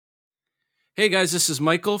Hey guys, this is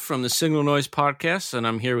Michael from the Signal Noise Podcast, and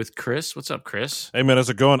I'm here with Chris. What's up, Chris? Hey man, how's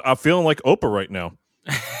it going? I'm feeling like Oprah right now.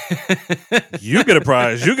 You get a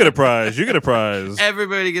prize. You get a prize. You get a prize.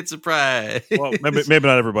 Everybody gets a prize. Well, maybe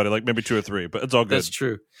not everybody, like maybe 2 or 3, but it's all good. That's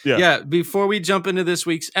true. Yeah. Yeah. Before we jump into this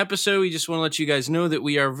week's episode, we just want to let you guys know that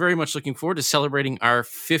we are very much looking forward to celebrating our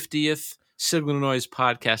 50th Signal Noise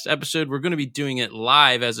Podcast episode. We're going to be doing it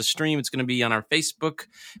live as a stream. It's going to be on our Facebook.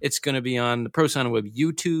 It's going to be on the Pro Sound Web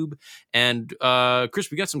YouTube. And Chris,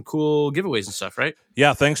 we got some cool giveaways and stuff, right?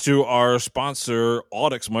 Yeah, thanks to our sponsor,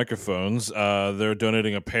 Audix Microphones. They're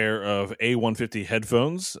donating a pair of A150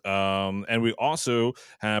 headphones. And we also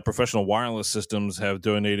have Professional Wireless Systems have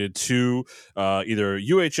donated two, either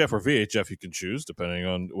UHF or VHF, you can choose, depending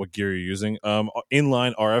on what gear you're using,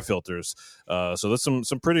 inline RF filters. So that's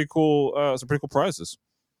some pretty cool prizes.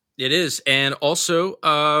 It is. And also,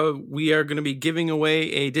 we are going to be giving away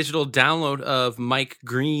a digital download of Mike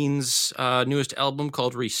Green's newest album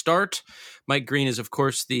called Restart. Mike Green is, of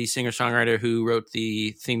course, the singer-songwriter who wrote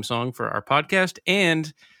the theme song for our podcast.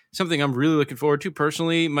 And something I'm really looking forward to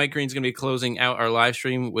personally, Mike Green's going to be closing out our live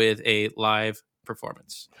stream with a live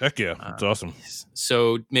performance. Heck yeah, that's awesome.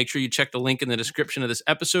 So make sure you check the link in the description of this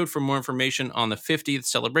episode for more information on the 50th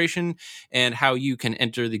celebration and how you can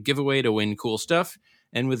enter the giveaway to win cool stuff.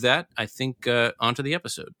 And with that, I think onto the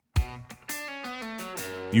episode.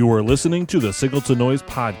 You are listening to the Signal to Noise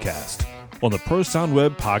podcast on the Pro Sound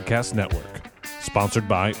Web Podcast Network, sponsored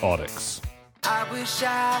by Audix. I wish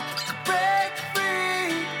I could break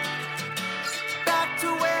free, back to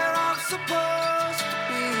where I'm supposed to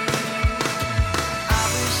be. I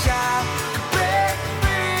wish I could break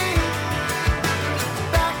free,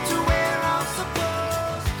 back to where I'm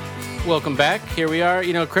supposed to be. Welcome back. Here we are.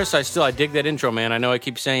 You know, Chris, I dig that intro, man. I know I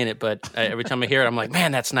keep saying it, but every time I hear it, I'm like,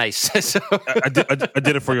 man, that's nice. So, I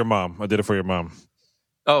did it for your mom.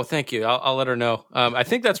 oh, thank you. I'll let her know. I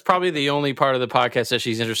think that's probably the only part of the podcast that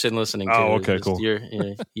she's interested in listening to. Oh, okay, cool.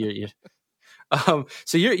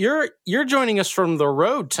 So you're joining us from the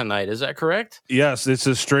road tonight. Is that correct? Yes, it's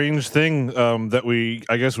a strange thing that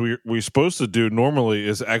we're supposed to do normally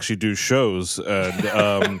is actually do shows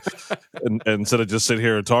and instead of just sit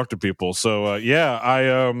here and talk to people. So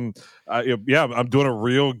I'm doing a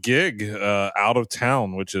real gig out of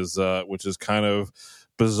town, which is kind of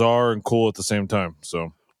bizarre and cool at the same time.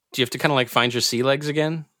 So do you have to kind of like find your sea legs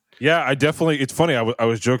again? Yeah, I definitely. It's funny. I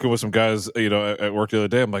was joking with some guys, at work the other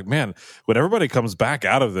day. I'm like, man, when everybody comes back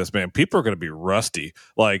out of this, man, people are going to be rusty,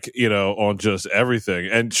 on just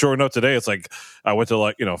everything. And sure enough, today it's like I went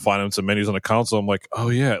to find them some menus on the console. I'm like, oh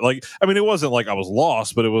yeah, it wasn't like I was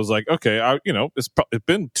lost, but it was like, okay, it's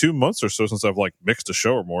been 2 months or so since I've mixed a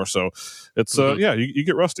show or more, so it's you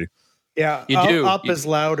get rusty. Yeah, you do. Up is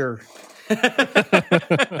louder.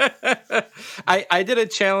 I did a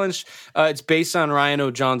challenge. It's based on Ryan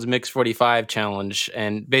O'John's Mix 45 challenge,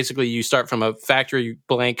 and basically you start from a factory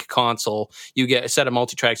blank console. You get a set of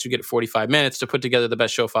multi-tracks. You get 45 minutes to put together the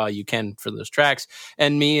best show file you can for those tracks.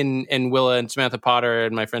 And me and Willa and Samantha Potter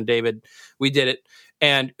and my friend David, we did it.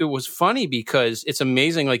 And it was funny because it's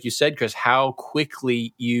amazing, like you said, Chris, how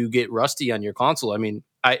quickly you get rusty on your console. I mean,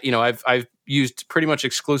 I've used pretty much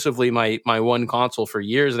exclusively my one console for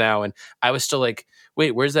years now, and I was still like,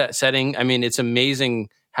 wait, where's that setting? I mean, it's amazing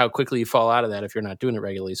how quickly you fall out of that if you're not doing it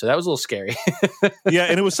regularly. So that was a little scary. Yeah,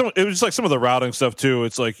 and it was just like some of the routing stuff too.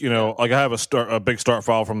 It's like, I have a big start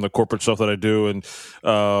file from the corporate stuff that I do,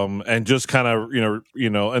 and just kind of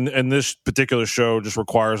and this particular show just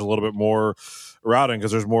requires a little bit more routing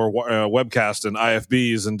because there's more webcast and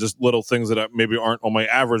IFBs and just little things that maybe aren't on my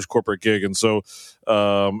average corporate gig, and so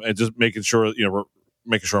and just making sure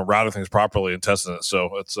I'm routing things properly and testing it. So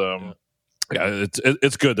it's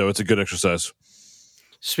it's good though. It's a good exercise.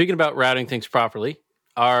 Speaking about routing things properly,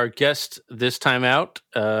 our guest this time out,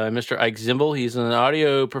 Mr. Ike Zimbel, he's an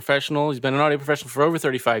audio professional. He's been an audio professional for over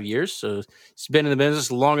 35 years, so he's been in the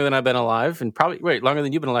business longer than I've been alive, and probably longer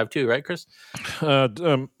than you've been alive too, right, Chris?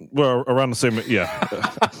 Well, around the same, yeah.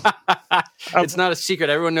 It's not a secret.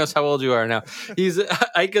 Everyone knows how old you are now.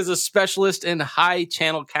 Ike is a specialist in high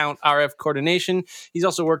channel count RF coordination. He's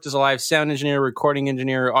also worked as a live sound engineer, recording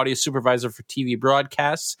engineer, audio supervisor for TV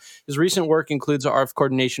broadcasts. His recent work includes RF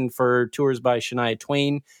coordination for tours by Shania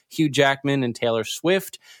Twain, Hugh Jackman, and Taylor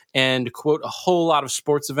Swift, and, quote, a whole lot of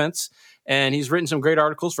sports events. And he's written some great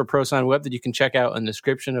articles for Pro Sound Web that you can check out in the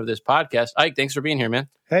description of this podcast. Ike, thanks for being here, man.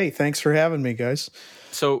 Hey, thanks for having me, guys.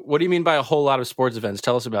 So what do you mean by a whole lot of sports events?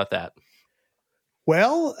 Tell us about that.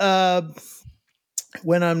 Well,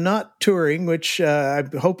 when I'm not touring, which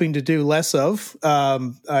I'm hoping to do less of,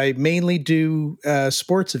 I mainly do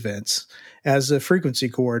sports events as a frequency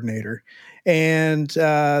coordinator. And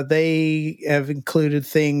they have included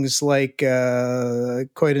things like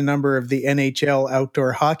quite a number of the NHL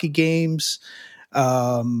outdoor hockey games,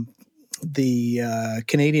 the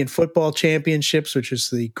Canadian Football Championships, which is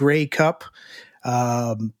the Grey Cup.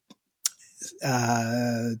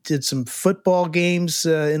 Did some football games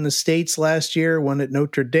in the States last year, one at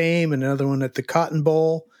Notre Dame, another one at the Cotton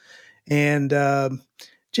Bowl, and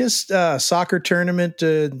just a soccer tournament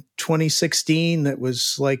 2016 that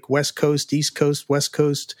was like West Coast, East Coast, West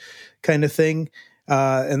Coast kind of thing.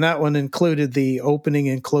 And that one included the opening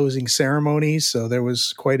and closing ceremonies, so there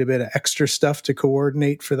was quite a bit of extra stuff to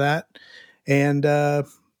coordinate for that. And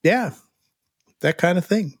yeah, that kind of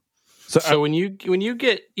thing. So when you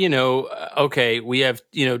get, okay, we have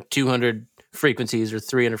 200 frequencies or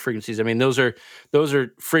 300 frequencies. I mean, those are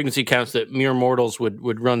frequency counts that mere mortals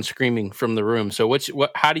would run screaming from the room. So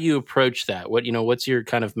how do you approach that? What's your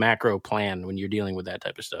kind of macro plan when you're dealing with that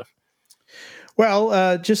type of stuff?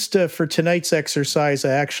 Well, just for tonight's exercise,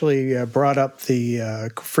 I actually brought up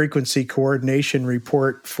the frequency coordination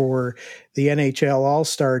report for the NHL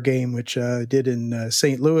All-Star Game, which I did in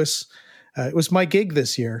St. Louis. It was my gig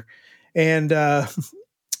this year. And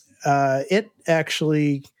it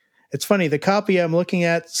actually, it's funny, the copy I'm looking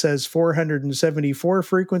at says 474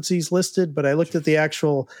 frequencies listed, but I looked at the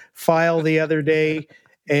actual file the other day,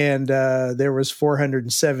 and there was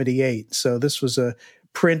 478. So this was a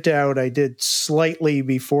printout I did slightly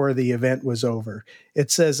before the event was over.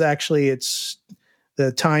 It says actually it's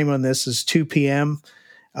the time on this is 2 p.m.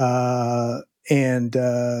 So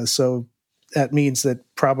that means that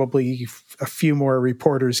probably a few more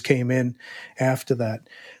reporters came in after that.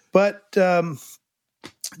 But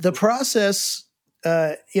the process,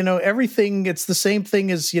 everything, it's the same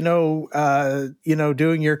thing as,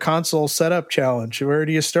 doing your console setup challenge. Where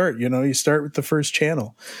do you start? You start with the first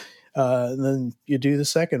channel, and then you do the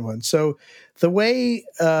second one. So the way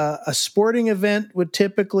a sporting event would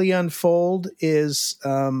typically unfold is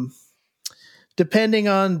depending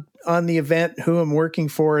on the event, who I'm working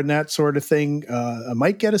for, and that sort of thing. I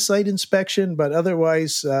might get a site inspection, but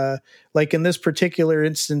otherwise, like in this particular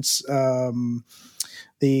instance,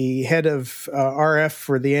 the head of RF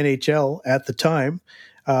for the NHL at the time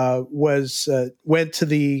went to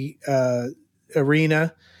the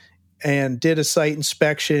arena and did a site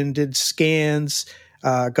inspection, did scans,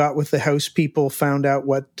 got with the house people, found out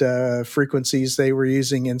what frequencies they were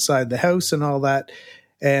using inside the house and all that,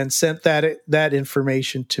 and sent that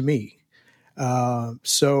information to me.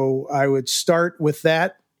 So I would start with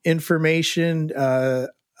that information.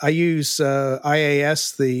 I use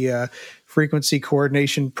IAS, the frequency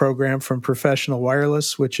coordination program from Professional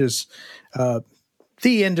Wireless, which is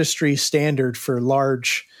the industry standard for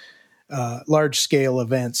large scale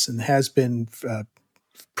events, and has been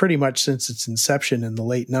pretty much since its inception in the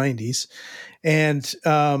late 90s. And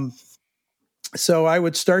so I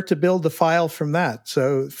would start to build the file from that.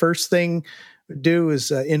 So first thing I'd do is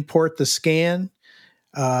import the scan.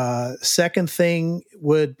 Second thing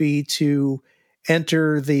would be to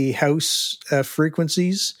enter the house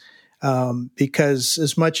frequencies, because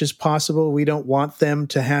as much as possible, we don't want them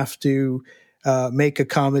to have to make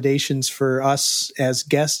accommodations for us as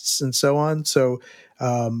guests and so on. So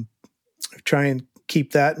try and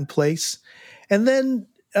keep that in place. And then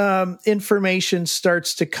information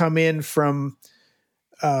starts to come in from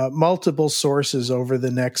multiple sources over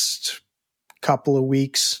the next couple of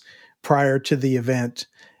weeks prior to the event.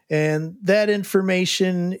 And that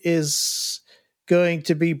information is going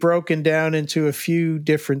to be broken down into a few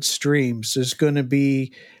different streams. There's going to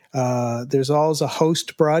be, there's always a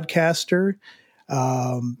host broadcaster.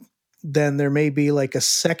 Then there may be like a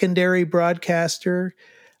secondary broadcaster.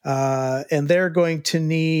 And they're going to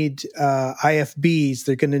need IFBs.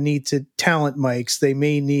 They're going to need talent mics. They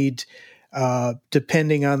may need,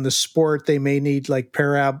 depending on the sport, they may need like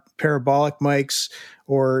parabolic mics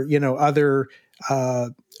or, other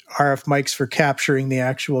RF mics for capturing the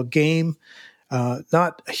actual game.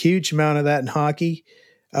 Not a huge amount of that in hockey.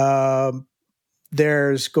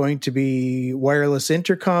 There's going to be wireless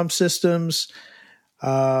intercom systems.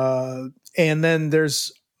 And then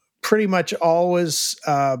there's pretty much always,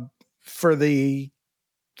 for the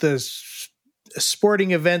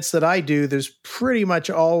sporting events that I do, there's pretty much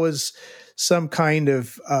always some kind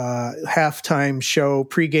of halftime show,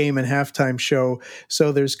 pregame and halftime show.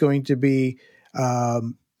 So there's going to be,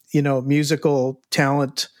 musical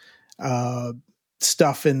talent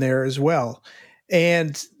stuff in there as well.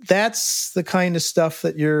 And that's the kind of stuff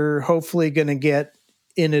that you're hopefully going to get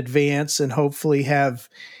in advance and hopefully have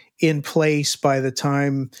in place by the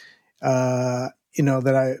time, by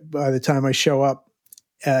the time I show up,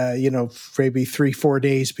 maybe 3-4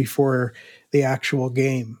 days before the actual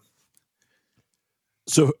game.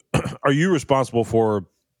 So are you responsible for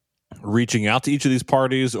reaching out to each of these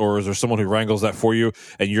parties, or is there someone who wrangles that for you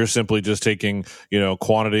and you're simply just taking,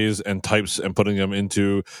 quantities and types and putting them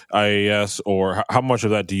into IAS, or how much of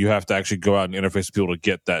that do you have to actually go out and interface with people to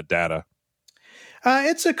get that data?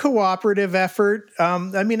 It's a cooperative effort.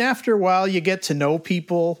 After a while you get to know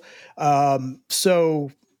people.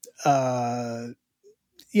 People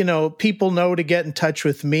know to get in touch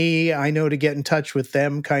with me. I know to get in touch with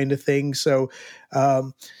them, kind of thing. So,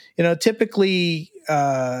 typically,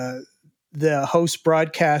 the host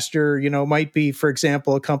broadcaster, might be, for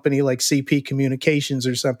example, a company like CP Communications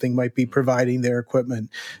or something might be providing their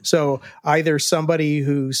equipment. So either somebody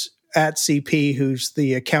who's at CP, who's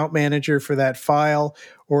the account manager for that file,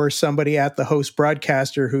 or somebody at the host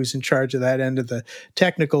broadcaster who's in charge of that end of the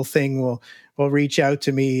technical thing will reach out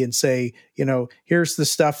to me and say, here's the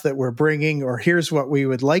stuff that we're bringing, or here's what we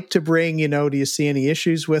would like to bring. Do you see any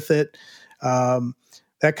issues with it?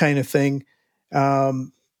 That kind of thing.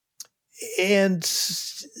 And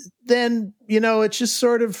then, it's just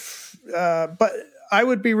sort of, but I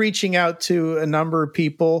would be reaching out to a number of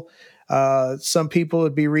people. Some people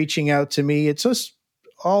would be reaching out to me. It just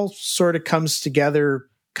all sort of comes together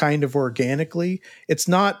kind of organically. It's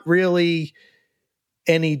not really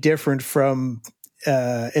any different from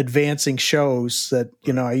advancing shows that,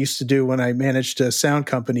 I used to do when I managed a sound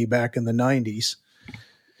company back in the 90s.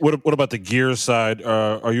 What about the gear side?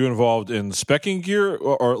 Are you involved in speccing gear,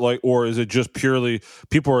 or is it just purely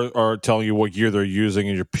people are telling you what gear they're using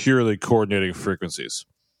and you're purely coordinating frequencies?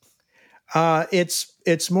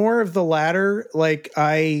 It's more of the latter. Like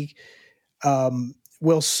I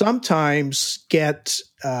will sometimes get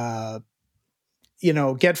far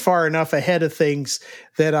enough ahead of things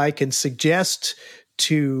that I can suggest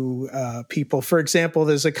to people. For example,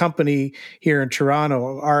 there's a company here in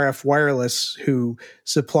Toronto, RF Wireless, who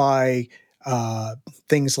supply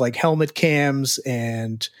things like helmet cams,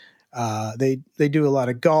 and they do a lot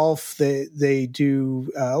of golf. They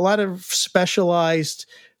do a lot of specialized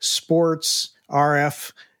sports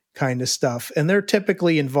RF kind of stuff, and they're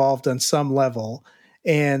typically involved on some level.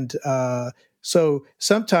 And so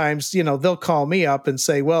sometimes, they'll call me up and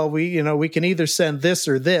say, well, we can either send this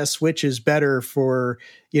or this, which is better for,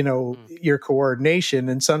 your coordination.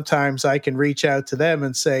 And sometimes I can reach out to them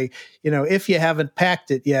and say, if you haven't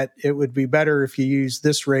packed it yet, it would be better if you use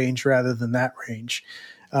this range rather than that range.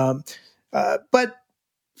 But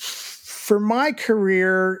for my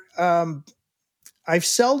career, I've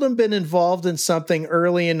seldom been involved in something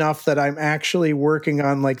early enough that I'm actually working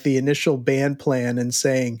on like the initial band plan and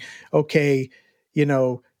saying, okay,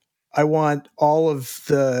 I want all of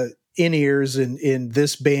the in-ears in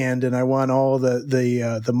this band, and I want all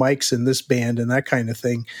the mics in this band, and that kind of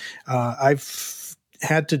thing. I've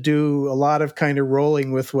had to do a lot of kind of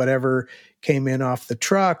rolling with whatever came in off the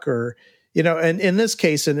truck, or, and in this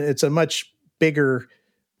case, and it's a much bigger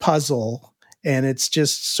puzzle, and it's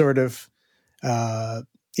just sort of,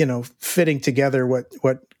 fitting together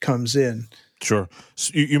what comes in. Sure.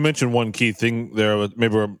 So you mentioned one key thing there.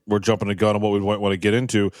 Maybe we're jumping the gun on what we want to get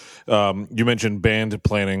into. You mentioned band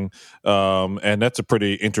planning, and that's a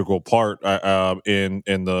pretty integral part in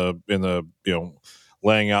the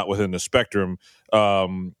laying out within the spectrum.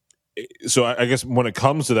 So I guess when it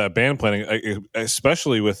comes to that band planning,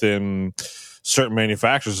 especially within certain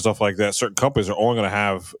manufacturers and stuff like that, certain companies are only going to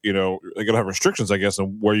have, they're going to have restrictions, I guess,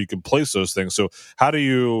 on where you can place those things. So how do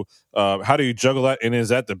you juggle that? And is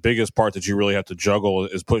that the biggest part that you really have to juggle,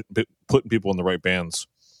 is putting people in the right bands?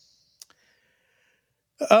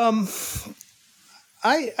 I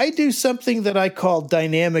do something that I call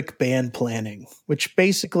dynamic band planning, which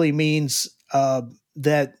basically means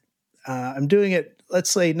that I'm doing it,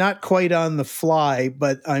 let's say, not quite on the fly,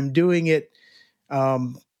 but I'm doing it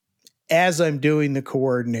as I'm doing the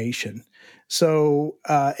coordination. So,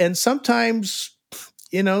 and sometimes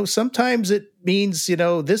it means,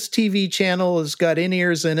 this TV channel has got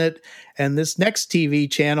in-ears in it, and this next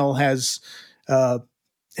TV channel has transmitters,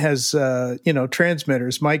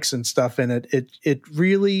 mics and stuff in it. It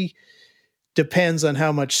really depends on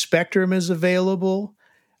how much spectrum is available,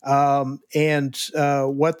 and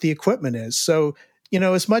what the equipment is. So,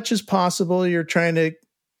 as much as possible, you're trying to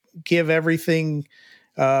give everything.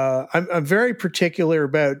 I'm very particular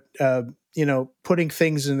about, putting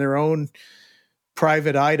things in their own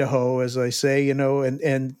private Idaho, as I say,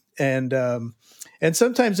 and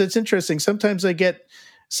sometimes it's interesting. Sometimes I get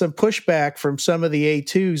some pushback from some of the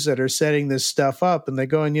A2s that are setting this stuff up, and they're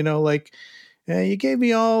going, you gave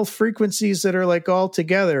me all frequencies that are like all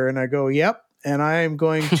together. And I go, yep. And I am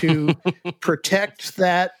going to protect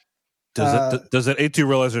that Does that A2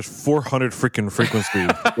 realize there's 400 freaking frequencies?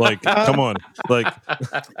 Like, come on, like,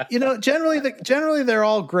 generally they're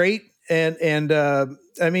all great, and I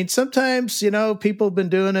mean, sometimes people have been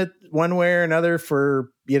doing it one way or another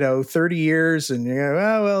for 30 years, and you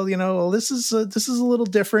go, well, this is a little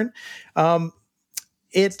different. And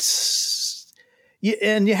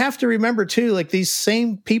you have to remember too, like these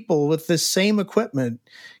same people with this same equipment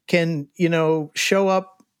can show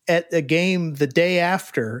up at a game the day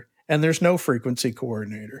after, and there's no frequency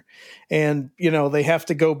coordinator, and they have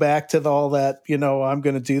to go back to all that. I'm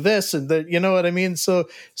going to do this, and you know what I mean. So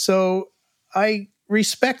I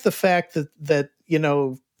respect the fact that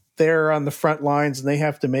they're on the front lines and they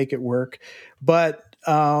have to make it work. But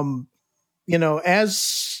as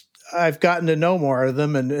I've gotten to know more of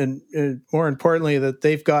them, and more importantly, that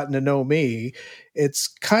they've gotten to know me, it's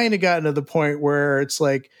kind of gotten to the point where it's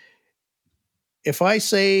like, if I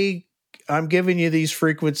say I'm giving you these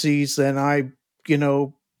frequencies, then I,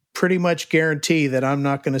 pretty much guarantee that I'm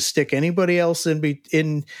not going to stick anybody else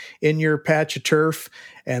in your patch of turf,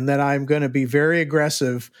 and that I'm going to be very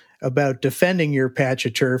aggressive about defending your patch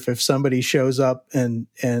of turf if somebody shows up and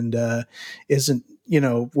isn't,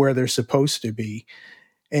 where they're supposed to be.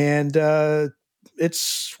 And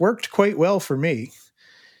it's worked quite well for me.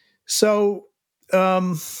 So,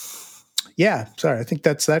 yeah, sorry, I think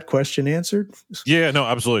that's that question answered. Yeah, no,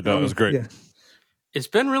 absolutely. No, it was great. Yeah. It's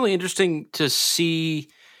been really interesting to see,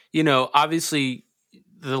 obviously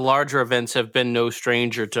the larger events have been no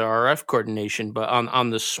stranger to RF coordination, but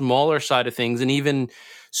on the smaller side of things, and even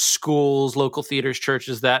schools, local theaters,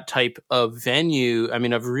 churches, that type of venue, I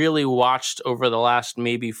mean, I've really watched over the last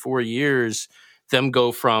maybe 4 years them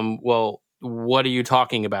go from, well, what are you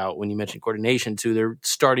talking about when you mention coordination, to they're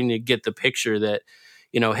starting to get the picture that,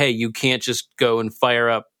 hey, you can't just go and fire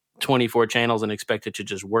up 24 channels and expect it to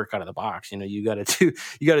just work out of the box. You got to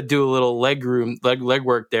do a little leg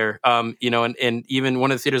work there. And even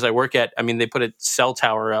one of the theaters I work at, I mean, they put a cell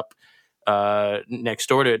tower up next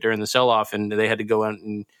door to it during the sell off, and they had to go out,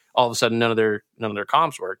 and all of a sudden none of their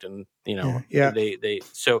comms worked. And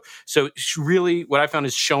so really what I found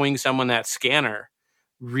is showing someone that scanner,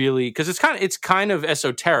 really, because it's kind of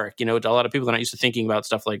esoteric, a lot of people are not used to thinking about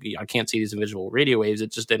stuff like, I can't see these invisible radio waves.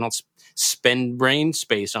 It's just, they don't spend brain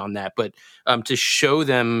space on that. But to show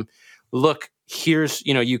them, look, here's,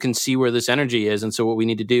 you can see where this energy is. And so what we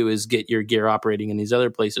need to do is get your gear operating in these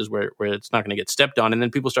other places where it's not going to get stepped on. And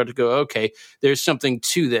then people start to go, okay, there's something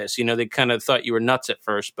to this. They kind of thought you were nuts at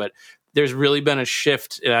first, but there's really been a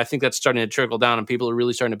shift. And I think that's starting to trickle down, and people are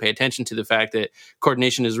really starting to pay attention to the fact that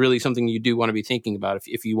coordination is really something you do want to be thinking about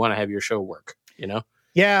if you want to have your show work,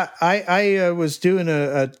 Yeah, I was doing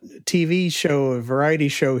a TV show, a variety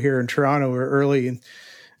show here in Toronto early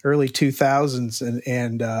 2000s,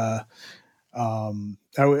 and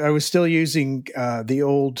I was still using the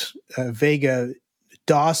old Vega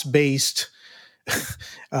DOS-based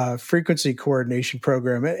frequency coordination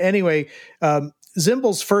program. Anyway,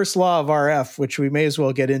 Zimbel's first law of RF, which we may as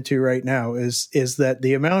well get into right now, is that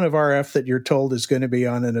the amount of RF that you're told is going to be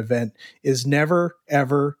on an event is never,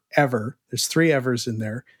 ever, ever, there's 3 evers in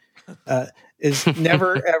there, is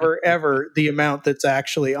never, ever, ever the amount that's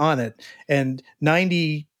actually on it. And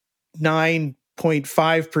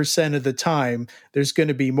 99.5% of the time, there's going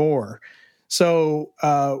to be more. So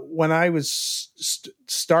when I was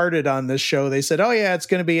started on this show, they said, oh, yeah, it's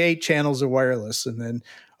going to be 8 channels of wireless. And then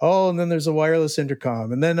there's a wireless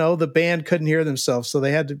intercom. And then, the band couldn't hear themselves, so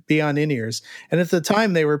they had to be on in-ears. And at the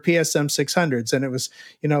time, they were PSM 600s. And it was,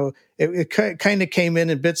 it kind of came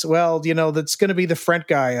in bits. Well, that's going to be the front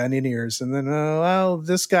guy on in-ears. And then,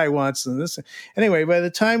 this guy wants and this. Anyway, by the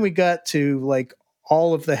time we got to like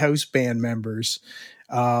all of the house band members,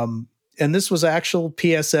 and this was actual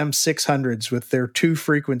PSM 600s with their 2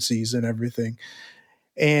 frequencies and everything.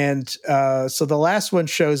 And so the last one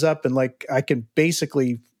shows up, and like I can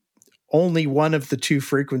basically only one of the 2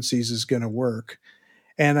 frequencies is going to work.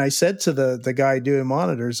 And I said to the guy doing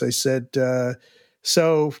monitors, I said,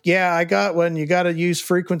 so yeah, I got one. You got to use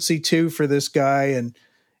frequency 2 for this guy.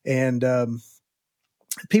 And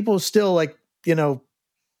people still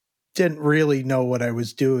didn't really know what I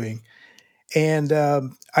was doing. And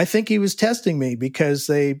I think he was testing me, because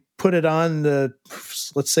they put it on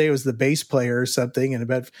let's say it was the bass player or something. And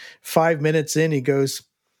about 5 minutes in, he goes,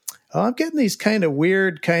 oh, I'm getting these kind of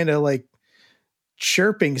weird, kind of like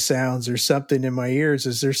chirping sounds or something in my ears.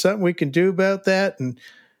 Is there something we can do about that? And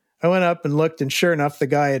I went up and looked, and sure enough, the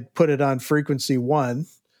guy had put it on frequency 1.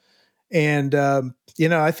 And,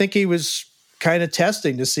 I think he was kind of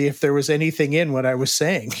testing to see if there was anything in what I was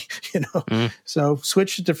saying, So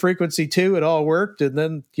switched it to frequency 2, it all worked. And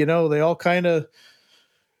then, they all kind of,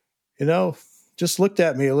 just looked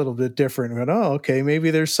at me a little bit different and went, oh, okay, maybe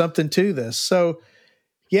there's something to this. So,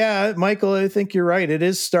 yeah, Michael, I think you're right. It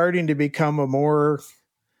is starting to become a more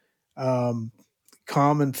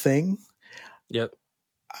common thing. Yep.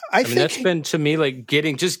 I mean, that's been to me like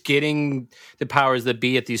getting the powers that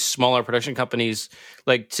be at these smaller production companies,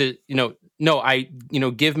 like to,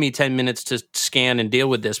 give me 10 minutes to scan and deal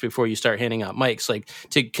with this before you start handing out mics, like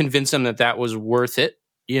to convince them that was worth it,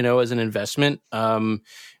 as an investment.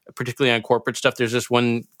 Particularly on corporate stuff. There's this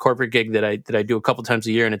one corporate gig that I do a couple times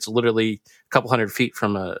a year, and it's literally a couple hundred feet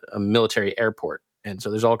from a military airport. And so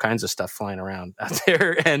there's all kinds of stuff flying around out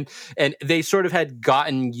there. And they sort of had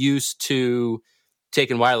gotten used to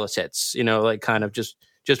taking wireless hits, like kind of just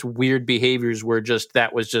weird behaviors where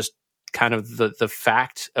that was just kind of the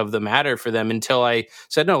fact of the matter for them, until I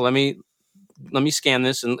said, no, let me scan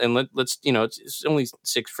this and let's it's only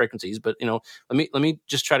 6 frequencies, but let me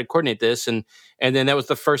just try to coordinate this, and then that was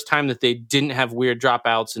the first time that they didn't have weird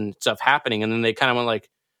dropouts and stuff happening, and then they kind of went like,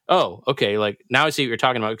 oh, okay, like now I see what you're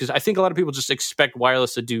talking about, because I think a lot of people just expect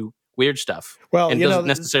wireless to do weird stuff. Well, and doesn't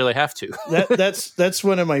necessarily have to. that's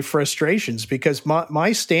one of my frustrations, because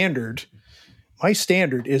my standard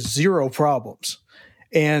is 0 problems,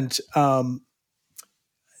 and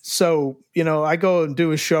so, I go and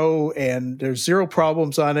do a show and there's 0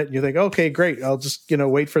 problems on it. And you think, okay, great. I'll just,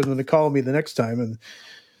 wait for them to call me the next time. And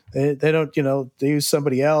they don't, they use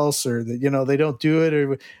somebody else, or, they don't do it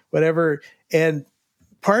or whatever. And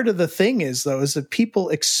part of the thing is that people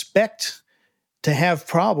expect to have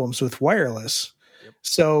problems with wireless. Yep.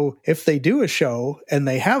 So if they do a show and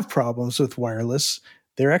they have problems with wireless,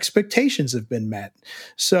 their expectations have been met.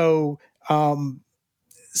 So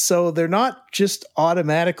they're not just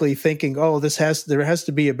automatically thinking, oh, there has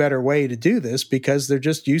to be a better way to do this, because they're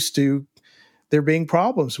just used to there being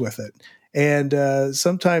problems with it. And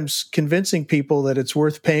sometimes convincing people that it's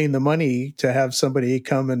worth paying the money to have somebody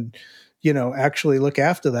come and, actually look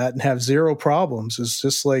after that and have 0 problems is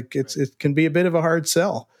just like, it can be a bit of a hard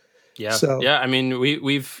sell. Yeah. So, yeah. I mean,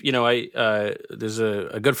 we've, there's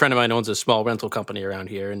a good friend of mine owns a small rental company around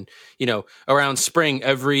here, and, around spring,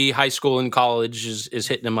 every high school and college is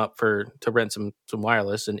hitting them up to rent some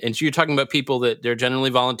wireless. And so you're talking about people that they're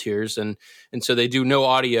generally volunteers. And so they do no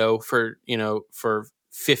audio for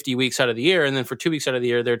 50 weeks out of the year. And then for 2 weeks out of the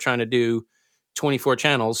year, they're trying to do 24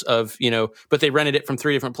 channels of, but they rented it from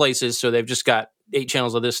 3 different places. So they've just got 8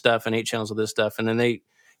 channels of this stuff and 8 channels of this stuff. And then they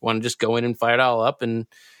want to just go in and fire it all up. And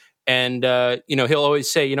he'll always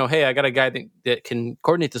say, hey, I got a guy that can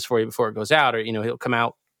coordinate this for you before it goes out, or, he'll come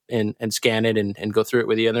out and scan it and go through it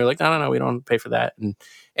with you. And they're like, no, we don't pay for that.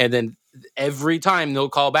 And then every time they'll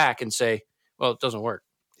call back and say, well, it doesn't work.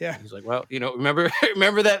 Yeah. He's like, well, remember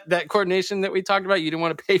that coordination that we talked about, you didn't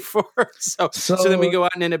want to pay for. So then we go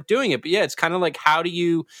out and end up doing it. But yeah, it's kind of like, how do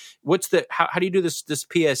you do this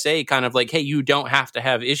PSA kind of like, hey, you don't have to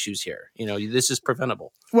have issues here. This is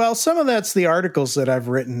preventable. Well, some of that's the articles that I've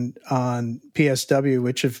written on PSW,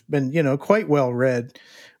 which have been, quite well read.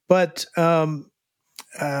 But I'll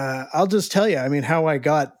just tell you, I mean, how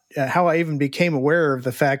I even became aware of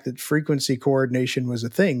the fact that frequency coordination was a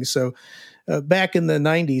thing. So back in the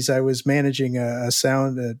 90s, I was managing a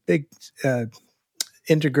big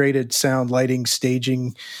integrated sound lighting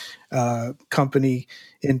staging company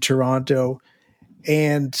in Toronto.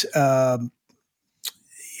 And,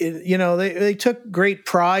 they took great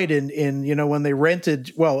pride in when they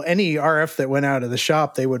rented, any RF that went out of the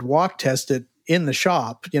shop, they would walk test it in the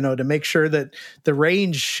shop, to make sure that the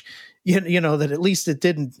range, that at least it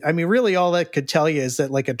didn't, I mean, really all that could tell you is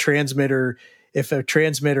that like a transmitter, if a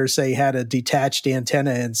transmitter, say, had a detached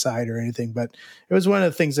antenna inside or anything, but it was one of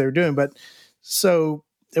the things they were doing. But so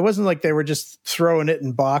it wasn't like they were just throwing it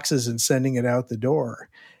in boxes and sending it out the door.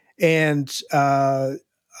 And I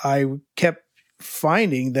kept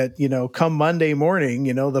finding that, come Monday morning,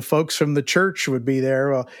 the folks from the church would be there.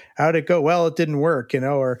 Well, how'd it go? Well, it didn't work,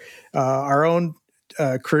 or our own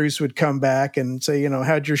crews would come back and say,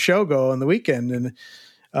 how'd your show go on the weekend?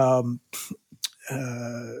 And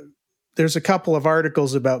there's a couple of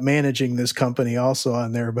articles about managing this company also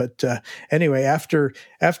on there. But anyway, after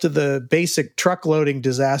the basic truck loading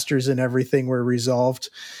disasters and everything were resolved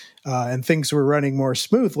and things were running more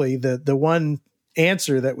smoothly, the one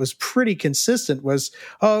answer that was pretty consistent was,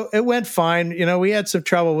 oh, it went fine. We had some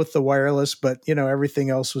trouble with the wireless, but, everything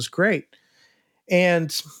else was great.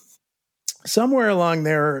 And somewhere along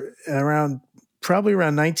there, probably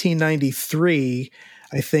around 1993,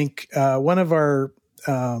 I think one of our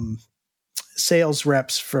sales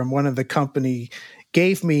reps from one of the company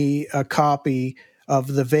gave me a copy of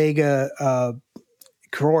the Vega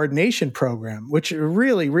coordination program, which is a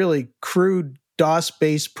really, really crude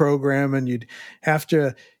DOS-based program, and you'd have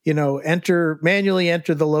to, manually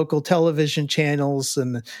enter the local television channels,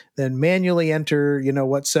 and then manually enter,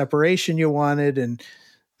 what separation you wanted, and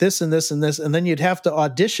this and this and this, and then you'd have to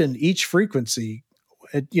audition each frequency,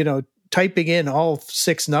 typing in all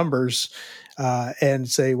 6 numbers, and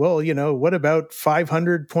say, well, what about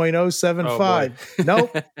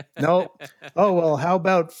 500.075? Nope. Oh, well, how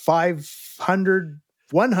about 500,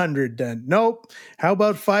 100 then? Nope. How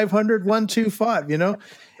about 500, 125,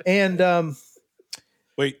 And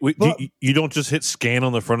Wait, you don't just hit scan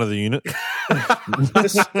on the front of the unit?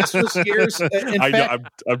 this was years. I'm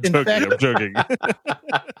joking.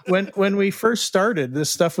 When we first started,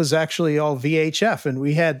 this stuff was actually all VHF, and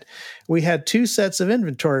we had 2 sets of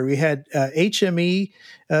inventory. We had HME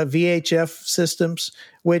VHF systems,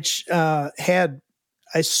 which had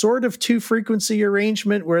a sort of 2 frequency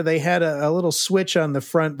arrangement where they had a little switch on the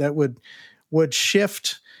front that would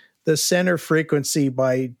shift the center frequency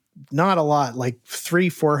by not a lot, like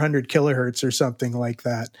 400 kilohertz or something like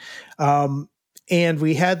that. And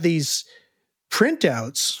we had these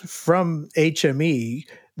printouts from HME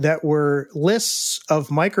that were lists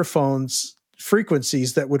of microphones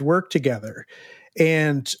frequencies that would work together.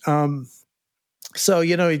 And so,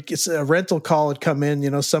 it's a rental call would come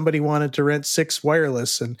in, somebody wanted to rent 6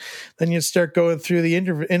 wireless, and then you'd start going through the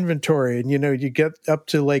inventory, and, you get up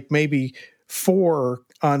to like maybe 4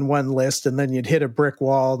 on one list, and then you'd hit a brick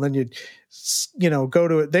wall, and then you'd, go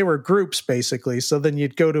to it. They were groups basically. So then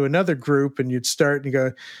you'd go to another group, and you'd start and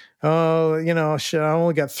go, oh, shit, I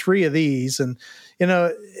only got 3 of these. And,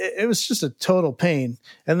 it was just a total pain.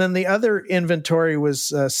 And then the other inventory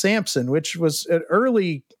was Samson, which was an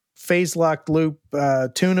early phase locked loop,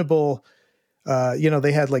 tunable.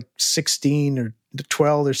 They had like 16 or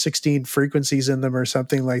 12 or 16 frequencies in them or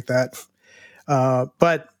something like that.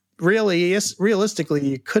 But realistically,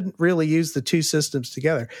 you couldn't really use the 2 systems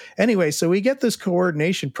together. Anyway, so we get this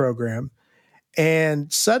coordination program,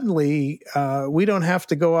 and suddenly we don't have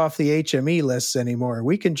to go off the HME lists anymore.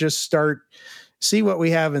 We can just see what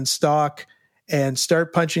we have in stock and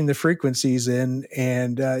start punching the frequencies in.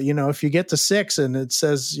 And, if you get to 6 and it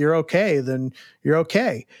says you're okay, then you're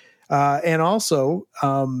okay. And also,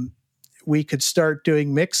 we could start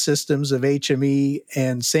doing mixed systems of HME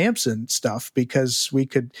and Samson stuff because we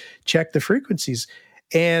could check the frequencies.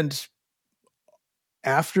 And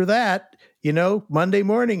after that, Monday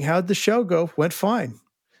morning, how'd the show go? Went fine.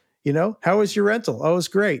 How was your rental? Oh, it was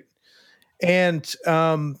great. And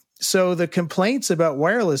so the complaints about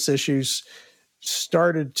wireless issues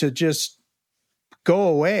started to just go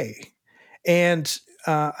away. And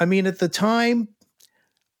at the time,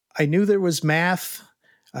 I knew there was math.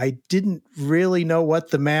 I didn't really know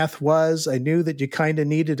what the math was. I knew that you kind of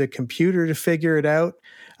needed a computer to figure it out.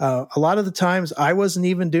 A lot of the times I wasn't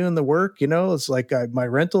even doing the work. It's like my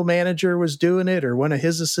rental manager was doing it, or one of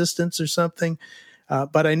his assistants or something.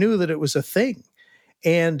 But I knew that it was a thing.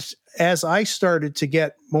 And as I started to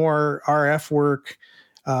get more RF work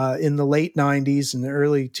in the late 90s and the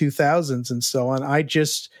early 2000s and so on, I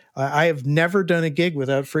have never done a gig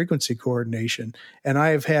without frequency coordination. And I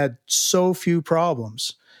have had so few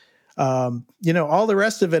problems. All the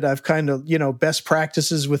rest of it, I've kind of, best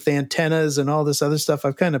practices with antennas and all this other stuff,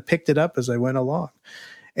 I've kind of picked it up as I went along.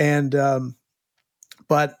 And,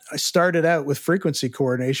 but I started out with frequency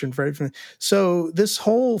coordination. So this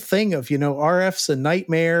whole thing of, RF's a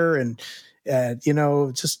nightmare and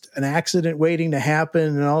just an accident waiting to happen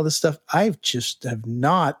and all this stuff, I just have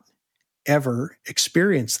not ever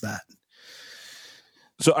experienced that.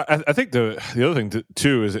 So I think the other thing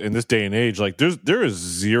too is, in this day and age, like there is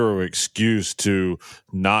zero excuse to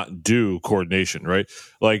not do coordination, right?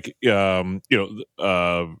 Like there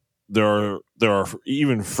are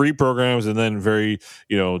even free programs, and then very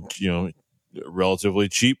relatively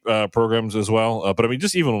cheap programs as well. But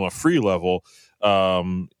just even on a free level,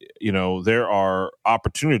 there are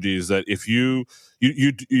opportunities that if you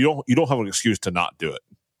don't have an excuse to not do it,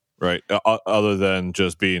 right? Other than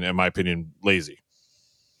just being, in my opinion, lazy.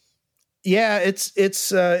 Yeah,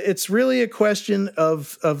 it's really a question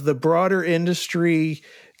of the broader industry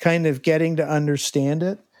kind of getting to understand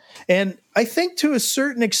it. And I think to a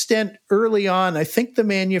certain extent early on, I think the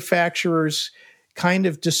manufacturers kind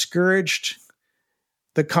of discouraged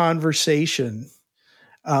the conversation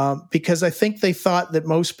because I think they thought that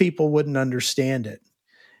most people wouldn't understand it.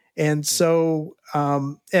 And so,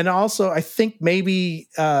 and also I think maybe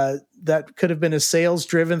that could have been a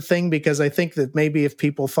sales-driven thing, because I think that maybe if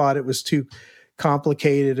people thought it was too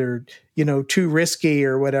complicated or, too risky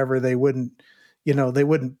or whatever, they wouldn't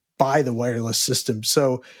buy the wireless system.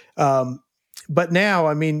 So, but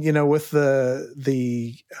now, with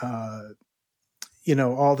the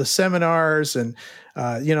all the seminars, and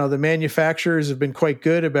the manufacturers have been quite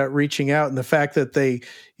good about reaching out, and the fact that they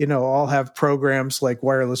all have programs like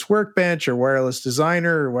Wireless Workbench or Wireless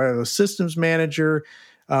Designer or Wireless Systems Manager,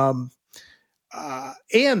 and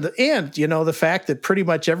the fact that pretty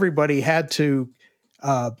much everybody had to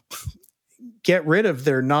get rid of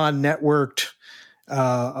their non-networked.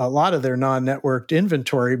 A lot of their non-networked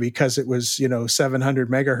inventory because it was, 700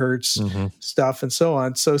 megahertz stuff and so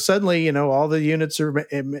on. So suddenly, all the units are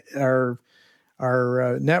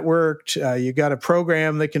networked. You got a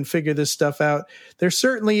program that can figure this stuff out. There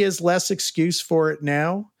certainly is less excuse for it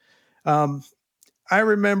now. I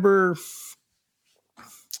remember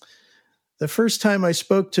the first time I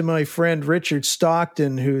spoke to my friend Richard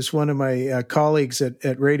Stockton, who's one of my colleagues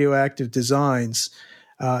at Radioactive Designs.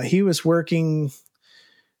 He was working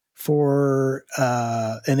for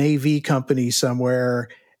an AV company somewhere,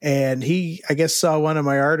 and he, I guess, saw one of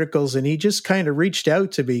my articles, and he just kind of reached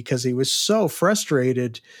out to me because he was so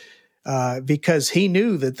frustrated because he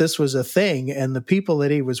knew that this was a thing, and the people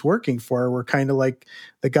that he was working for were kind of like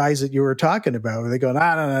the guys that you were talking about. They go,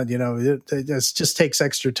 no, it just takes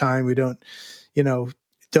extra time. We don't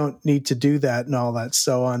need to do that and all that,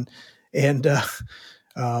 so on. And so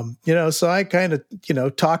I kind of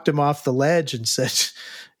talked him off the ledge and said,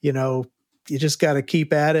 you just got to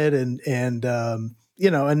keep at it. And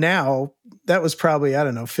now that was probably,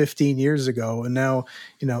 15 years ago. And now,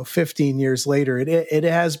 15 years later, it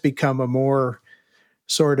has become a more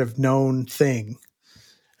sort of known thing,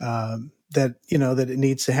 that it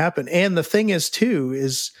needs to happen. And the thing is too,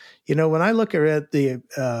 when I look at the,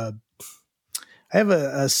 I have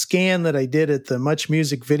a scan that I did at the Much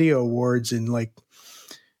Music Video Awards in like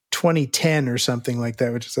 2010 or something like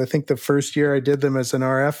that, which is, I think, the first year I did them as an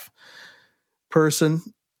RF person.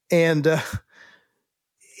 And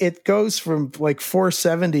it goes from like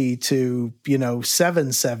 470 to,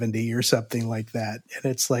 770 or something like that. And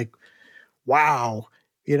it's like, wow,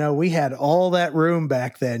 we had all that room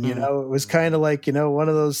back then. It was kind of like, one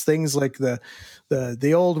of those things like the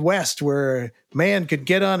Old West where a man could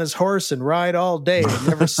get on his horse and ride all day and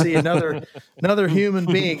never see another human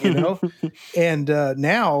being, And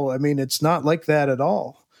now, it's not like that at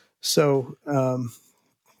all. So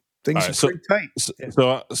things are pretty tight.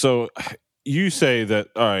 So you say that,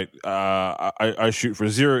 all right, I shoot for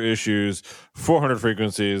 0 issues, 400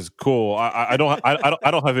 frequencies, cool. I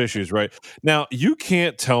don't have issues, right? Now you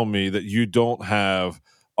can't tell me that you don't have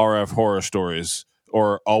RF horror stories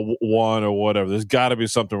or a one or whatever. There's got to be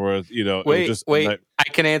something where Wait. I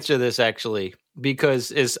can answer this actually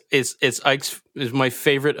because it's Ike's is my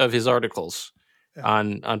favorite of his articles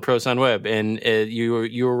on ProSound Web, and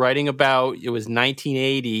you were writing about, it was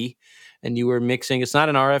 1980. And you were mixing. It's not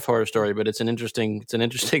an RF horror story, but it's an interesting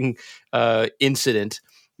incident.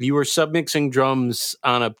 You were submixing drums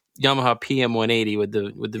on a Yamaha PM180 with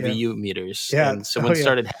the VU meters. Yeah. And someone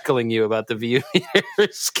started heckling you about the VU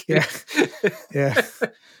meters. Can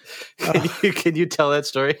you tell that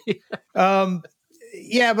story? Yeah,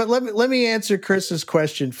 but let me answer Chris's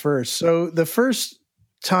question first. So the first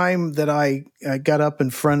time that I got up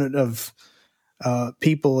in front of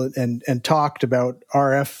people and talked about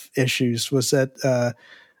RF issues was at a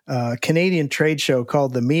Canadian trade show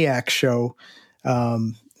called the MEAC show,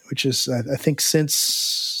 which is, I think,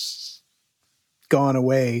 since gone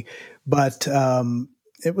away. But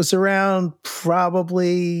it was around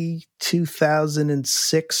probably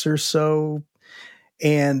 2006 or so.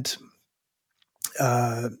 And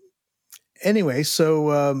anyway,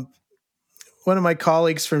 so one of my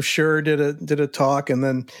colleagues from Shure did a talk, and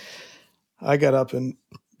then I got up and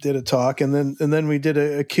did a talk, and then we did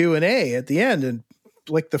a Q&A at the end. And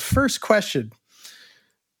like the first question,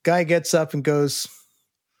 guy gets up and goes,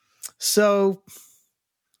 "So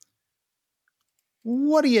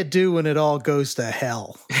what do you do when it all goes to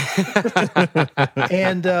hell?"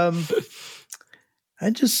 And I'm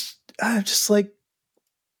just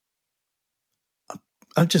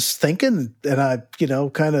thinking, and I,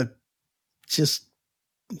 kind of just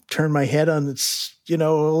turn my head on its, a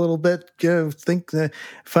little bit, think that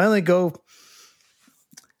finally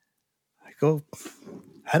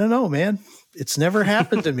I don't know, man. It's never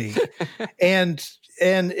happened to me. and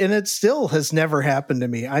it still has never happened to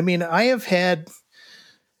me. I mean, I have had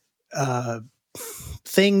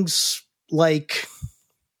things like,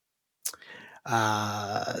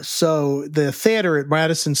 so the theater at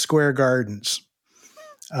Madison Square Gardens,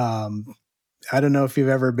 I don't know if you've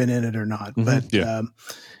ever been in it or not, but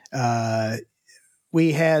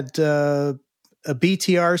we had a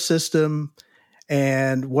BTR system,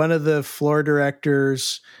 and one of the floor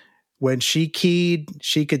directors, when she keyed,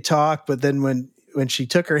 she could talk, but then when when she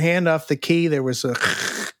took her hand off the key, there was a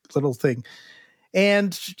little thing.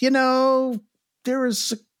 And, there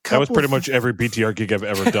was a couple. That was pretty much every BTR gig I've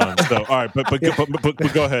ever done. So, all right,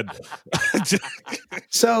 but go ahead.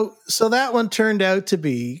 So that one turned out to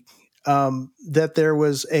be that there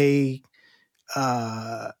was an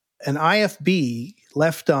IFB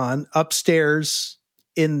left on upstairs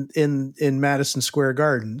in Madison Square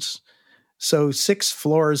Gardens. So 6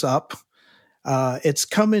 floors up. It's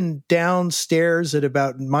coming downstairs at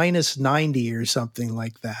about -90 or something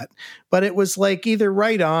like that. But it was like either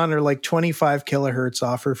right on or like 25 kilohertz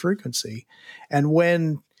off her frequency. And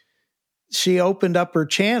when she opened up her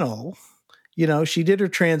channel, she did her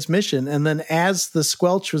transmission. And then as the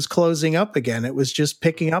squelch was closing up again, it was just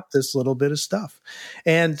picking up this little bit of stuff.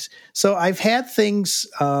 And so I've had things,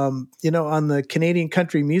 on the Canadian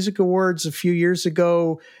Country Music Awards a few years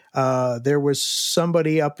ago. There was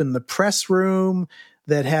somebody up in the press room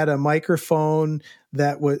that had a microphone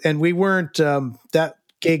that was, and we weren't, that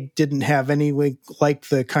gig didn't have any like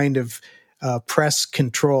the kind of press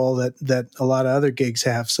control that a lot of other gigs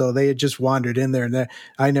have. So they had just wandered in there and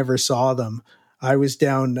I never saw them. I was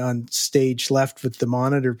down on stage left with the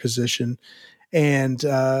monitor position and,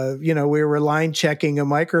 we were line checking a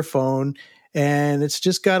microphone and it's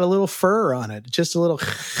just got a little fur on it, just a little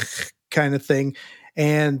kind of thing.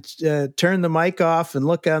 And turn the mic off and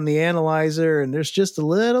look on the analyzer, and there's just a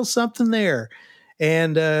little something there.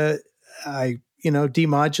 And I,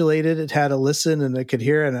 demodulated it, had a listen, and I could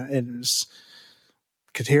hear it, and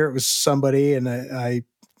could hear it was somebody. And I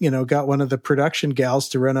got one of the production gals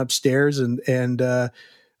to run upstairs and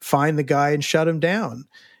find the guy and shut him down.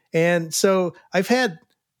 And so I've had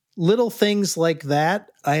little things like that.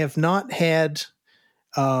 I have not had,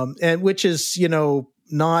 and which is,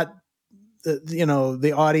 not.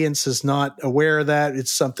 The audience is not aware of that.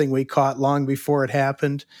 It's something we caught long before it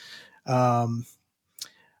happened. I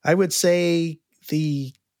would say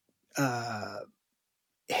the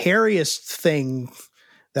hairiest thing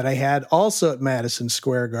that I had also at Madison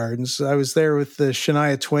Square Gardens, I was there with the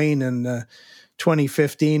Shania Twain in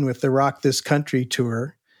 2015 with the Rock This Country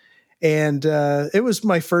tour. And it was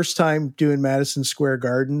my first time doing Madison Square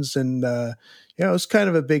Gardens. And, it was kind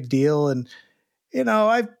of a big deal. And,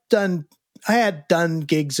 I had done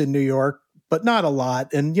gigs in New York, but not a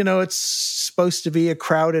lot. And, it's supposed to be a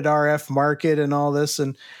crowded RF market and all this.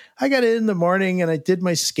 And I got in the morning and I did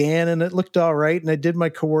my scan and it looked all right. And I did my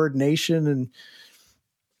coordination and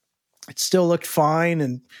it still looked fine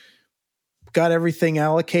and got everything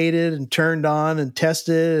allocated and turned on and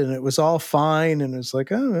tested. And it was all fine. And it was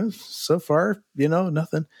like, oh, so far,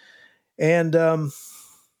 nothing. And,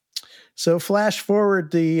 so flash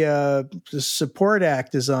forward, the support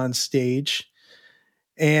act is on stage,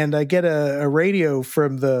 and I get a radio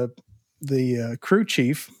from the crew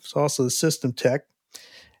chief, who's also the system tech,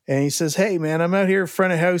 and he says, "Hey man, I'm out here in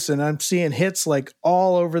front of house, and I'm seeing hits like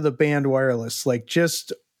all over the band wireless, like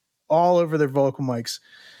just all over their vocal mics."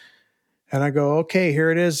 And I go, "Okay,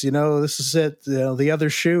 here it is. This is it. The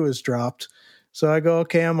other shoe is dropped." So I go,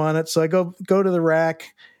 "Okay, I'm on it." So I go to the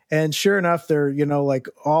rack. And sure enough, they're, like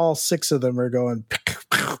all 6 of them are going,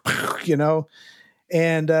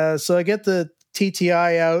 And so I get the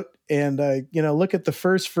TTI out and I, look at the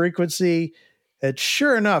first frequency. And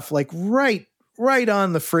sure enough, like right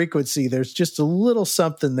on the frequency, there's just a little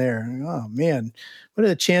something there. Oh, man, what are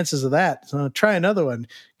the chances of that? So I'll try another one.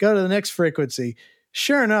 Go to the next frequency.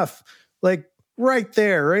 Sure enough, like right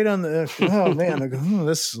there, right on the, oh, man. I go,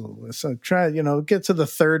 this. So I try, get to the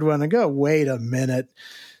third one and go, wait a minute.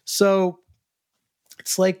 So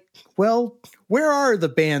it's like, well, where are the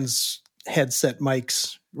band's headset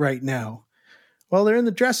mics right now? Well, they're in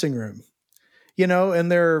the dressing room,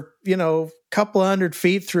 and they're, a couple 100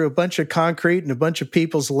 feet through a bunch of concrete and a bunch of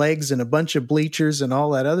people's legs and a bunch of bleachers and all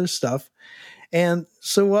that other stuff. And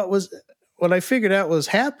so what I figured out was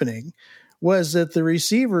happening was that the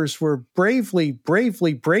receivers were bravely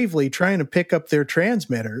trying to pick up their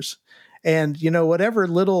transmitters and, whatever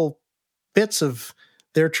little bits of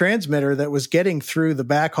their transmitter that was getting through the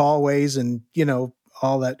back hallways and,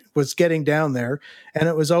 all that was getting down there and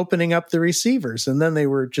it was opening up the receivers. And then they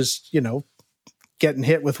were just, getting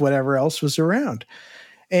hit with whatever else was around.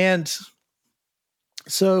 And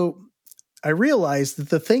so I realized that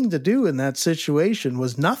the thing to do in that situation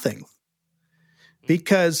was nothing.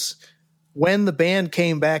 Because when the band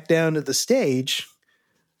came back down to the stage,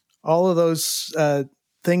 all of those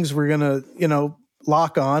things were going to,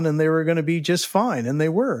 lock on and they were going to be just fine. And they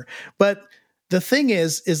were. But the thing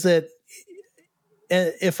is that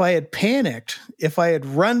if I had panicked, if I had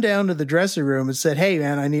run down to the dressing room and said, "Hey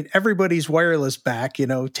man, I need everybody's wireless back,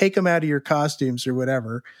 take them out of your costumes or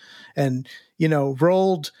whatever." And,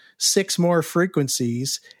 rolled 6 more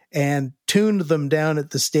frequencies and tuned them down at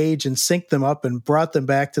the stage and synced them up and brought them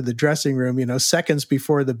back to the dressing room, seconds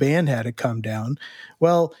before the band had to come down,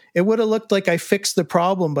 well, it would have looked like I fixed the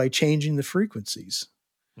problem by changing the frequencies.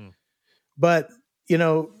 But,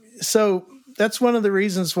 so that's one of the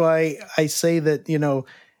reasons why I say that,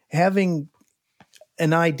 having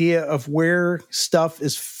an idea of where stuff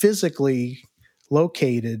is physically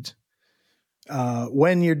located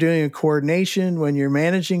when you're doing a coordination, when you're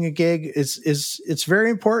managing a gig, it's very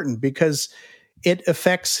important because it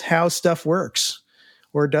affects how stuff works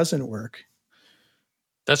or doesn't work.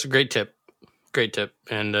 That's a great tip. Great tip.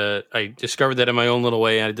 And I discovered that in my own little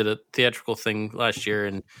way. I did a theatrical thing last year,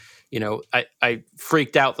 and I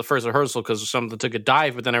freaked out the first rehearsal because something took a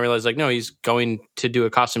dive, but then I realized, no, he's going to do a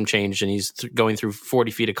costume change, and he's going through 40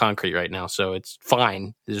 feet of concrete right now, so it's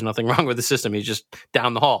fine. There's nothing wrong with the system. He's just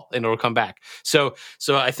down the hall, and it'll come back. So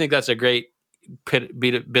I think that's a great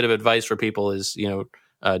bit of advice for people is,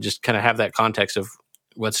 just kind of have that context of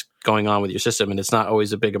what's going on with your system, and it's not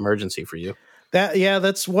always a big emergency for you.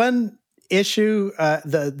 That's one issue.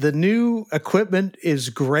 The new equipment is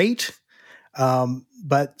great.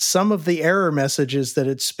 But some of the error messages that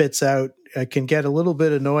it spits out can get a little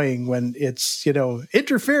bit annoying when it's,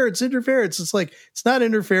 interference. It's like, it's not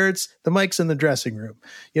interference. The mic's in the dressing room,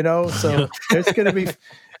 so there's going to be,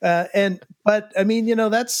 but I mean,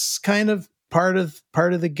 that's kind of part of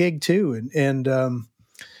the gig too. And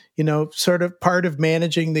sort of part of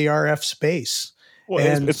managing the RF space. Well,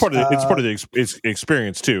 and, it's part of the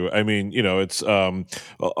experience too. I mean, it's a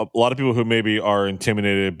lot of people who maybe are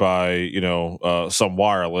intimidated by some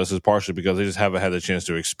wireless is partially because they just haven't had the chance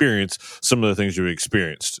to experience some of the things you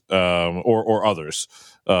experienced, or others.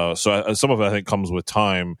 So some of it I think comes with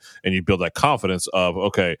time, and you build that confidence of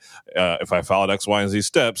okay, if I followed X, Y, and Z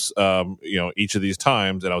steps, each of these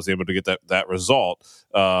times, and I was able to get that result,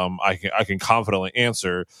 I can confidently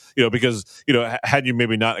answer. Because had you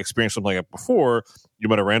maybe not experienced something like that before, you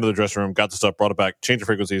might have ran to the dressing room, got the stuff, brought it back, changed the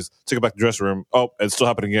frequencies, took it back to the dressing room. Oh, it still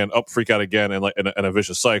happened again. Oh, freak out again, and like in a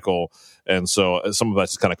vicious cycle. And so some of that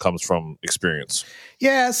just kind of comes from experience.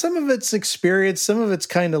 Yeah, some of it's experience, some of it's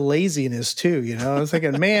kind of laziness too. I was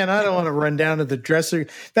thinking, man, I don't want to run down to the dressing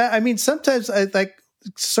room. Sometimes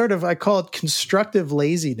I call it constructive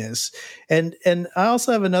laziness. And I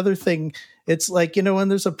also have another thing. It's like, when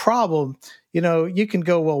there's a problem, you can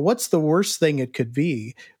go, well, what's the worst thing it could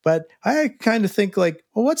be? But I kind of think like,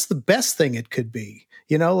 well, what's the best thing it could be?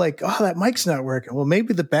 Like, oh, that mic's not working. Well,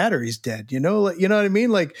 maybe the battery's dead, you know what I mean?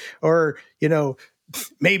 Like, or,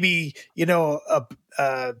 maybe,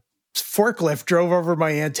 a forklift drove over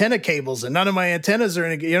my antenna cables and none of my antennas are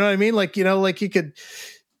in, you know what I mean? Like, like you could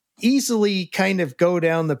easily kind of go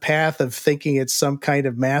down the path of thinking it's some kind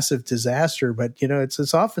of massive disaster, but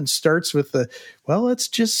it's often starts with let's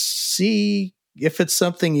just see if it's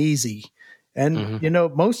something easy, and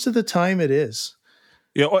most of the time it is.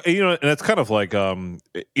 Yeah, and it's kind of like, in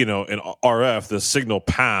RF, the signal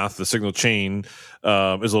path, the signal chain is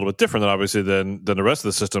a little bit different obviously than the rest of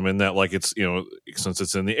the system in that, like, it's, since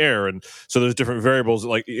it's in the air. And so there's different variables.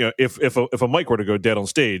 Like, if a mic were to go dead on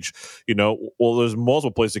stage, well, there's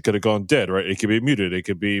multiple places it could have gone dead, right? It could be muted. It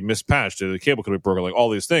could be mispatched. The cable could be broken, like all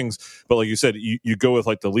these things. But like you said, you go with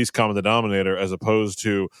like the least common denominator as opposed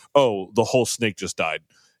to, oh, the whole snake just died,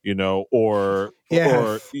 or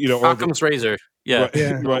Occam's razor. Yeah. Right,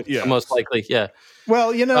 yeah. right, yeah. Most likely, yeah.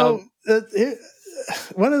 Well,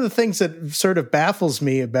 one of the things that sort of baffles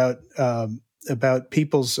me about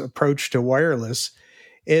people's approach to wireless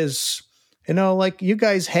is, like you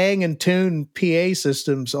guys hang and tune PA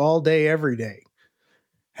systems all day, every day.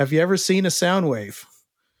 Have you ever seen a sound wave?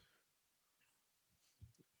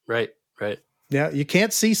 Right. Yeah, you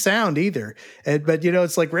can't see sound either, but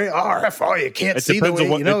it's like RF. You can't see the way.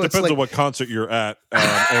 It depends on what concert you're at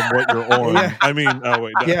and what you're on. Yeah. I mean, oh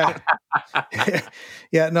wait, no.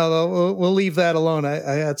 yeah. No, we'll leave that alone.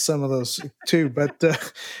 I had some of those too, but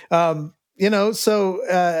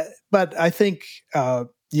but I think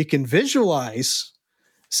you can visualize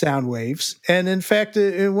sound waves, and in fact,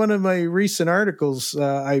 in one of my recent articles,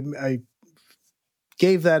 I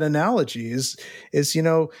gave that analogy is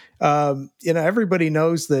everybody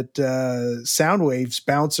knows that sound waves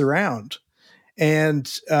bounce around, and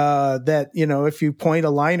that if you point a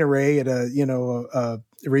line array at a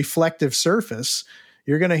reflective surface,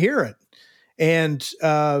 you're going to hear it, and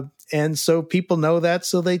so people know that,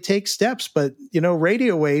 so they take steps. But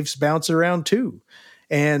radio waves bounce around too,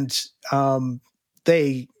 and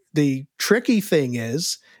the tricky thing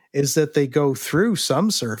is that they go through some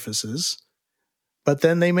surfaces, but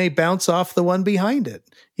then they may bounce off the one behind it,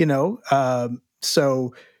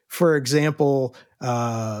 So for example,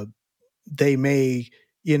 they may,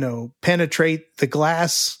 penetrate the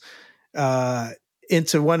glass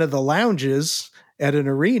into one of the lounges at an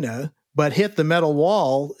arena, but hit the metal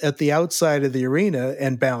wall at the outside of the arena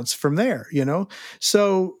and bounce from there,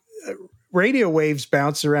 So radio waves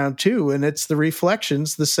bounce around too, and it's the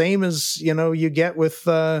reflections, the same as, you get with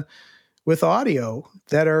audio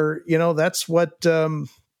that are, that's what,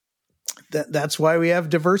 that's why we have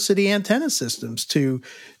diversity antenna systems to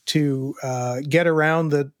get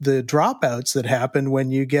around the dropouts that happen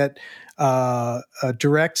when you get a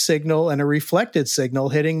direct signal and a reflected signal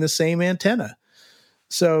hitting the same antenna.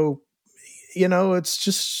 So, it's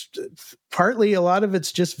just partly, a lot of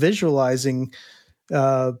it's just visualizing,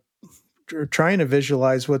 or trying to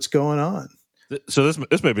visualize what's going on. So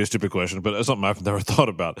this may be a stupid question, but it's something I've never thought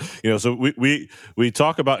about. So we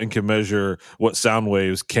talk about and can measure what sound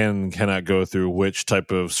waves cannot go through which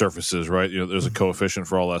type of surfaces, right? There's a coefficient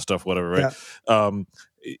for all that stuff, whatever, right? Yeah.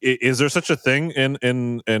 Is there such a thing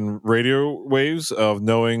in radio waves of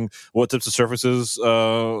knowing what types of surfaces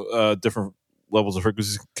different levels of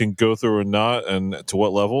frequencies can go through or not, and to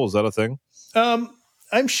what level? Is that a thing?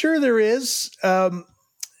 I'm sure there is.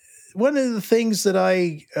 One of the things that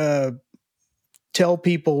I tell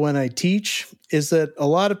people when I teach is that a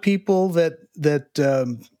lot of people that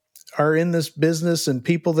are in this business and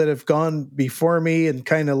people that have gone before me and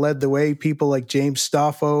kind of led the way, people like James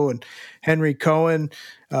Stoffo and Henry Cohen,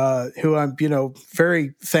 who I'm,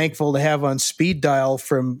 very thankful to have on speed dial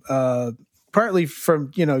from, partly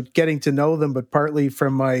from, getting to know them, but partly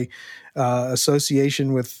from my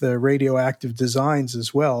association with Radioactive Designs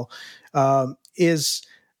as well, is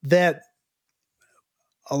that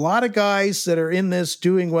a lot of guys that are in this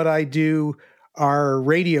doing what I do are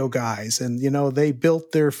radio guys. And, they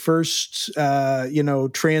built their first,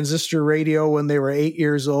 transistor radio when they were 8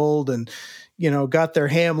 years old and, got their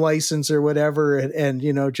ham license or whatever. And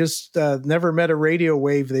just never met a radio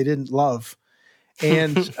wave they didn't love.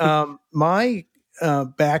 And my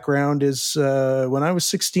background is when I was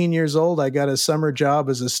 16 years old, I got a summer job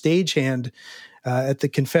as a stagehand at the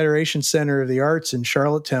Confederation Center of the Arts in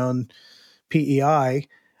Charlottetown, PEI.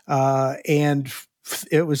 And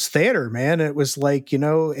it was theater, man. It was like,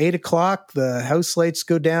 8 o'clock, the house lights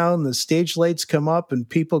go down, the stage lights come up, and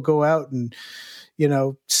people go out and,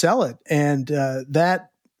 sell it. And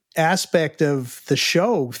that aspect of the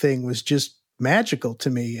show thing was just magical to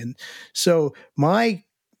me. And so my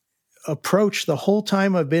approach the whole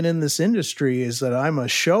time I've been in this industry is that I'm a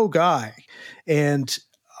show guy and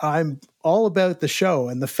I'm all about the show.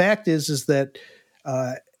 And the fact is that,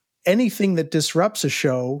 anything that disrupts a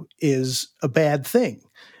show is a bad thing.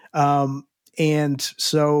 And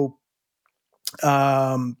so,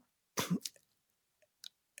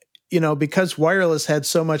 because wireless had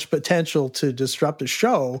so much potential to disrupt a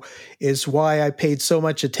show is why I paid so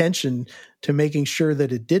much attention to making sure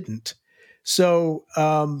that it didn't. So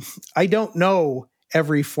I don't know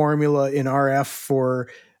every formula in RF for,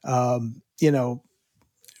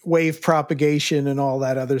 wave propagation and all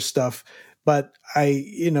that other stuff. But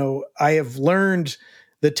I have learned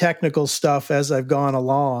the technical stuff as I've gone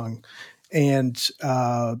along. And,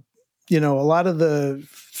 a lot of the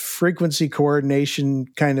frequency coordination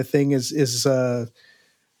kind of thing is it's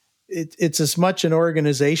as much an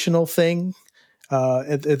organizational thing.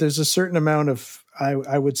 There's a certain amount of,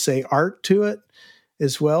 I would say, art to it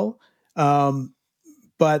as well.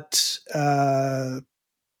 But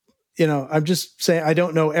I'm just saying I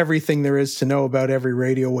don't know everything there is to know about every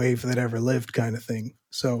radio wave that ever lived, kind of thing.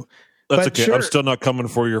 So that's okay. Sure. I'm still not coming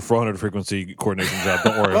for your 400 frequency coordination job.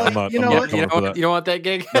 Don't worry. Well, I'm not coming for that. You don't want that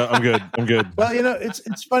gig? No, I'm good. Well,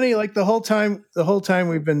 it's funny. Like the whole time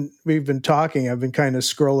we've been talking, I've been kind of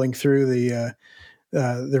scrolling through the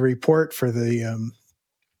report for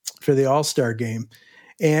the All-Star game,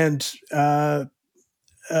 and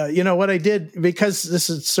what I did, because this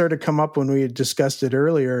had sort of come up when we had discussed it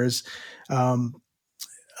earlier, is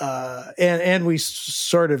and we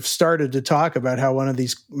sort of started to talk about how one of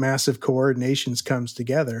these massive coordinations comes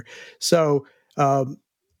together. So on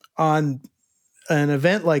an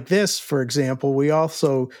event like this, for example, we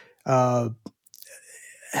also have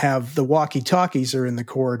the walkie-talkies are in the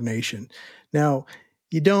coordination. Now,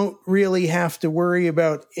 you don't really have to worry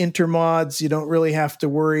about intermods. You don't really have to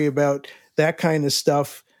worry about that kind of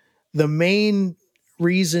stuff. The main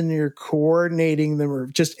reason you're coordinating them or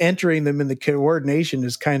just entering them in the coordination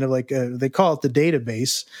is kind of like they call it the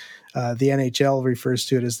database. The NHL refers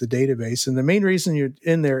to it as the database. And the main reason you're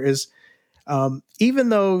in there is even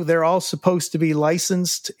though they're all supposed to be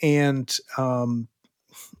licensed, and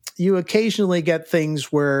you occasionally get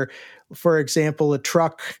things where, for example, a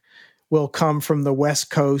truck will come from the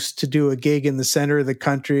West Coast to do a gig in the center of the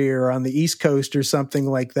country or on the East Coast or something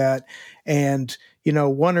like that. And, you know,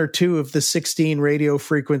 one or two of the 16 radio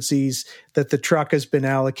frequencies that the truck has been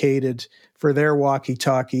allocated for their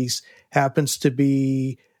walkie-talkies happens to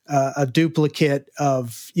be a duplicate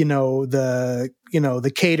of,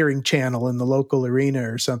 the catering channel in the local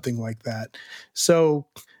arena or something like that. So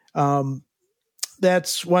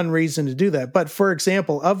that's one reason to do that. But for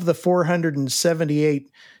example, of the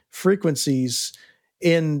 478 frequencies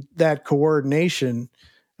in that coordination,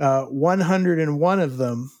 101 of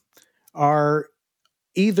them are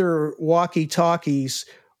either walkie-talkies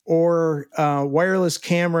or wireless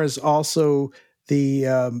cameras. Also,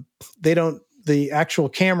 the actual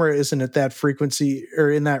camera isn't at that frequency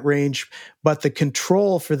or in that range, but the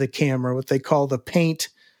control for the camera, what they call the paint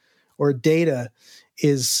or data,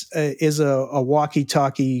 is a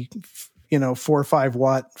walkie-talkie, 4 or 5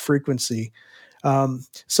 watt frequency.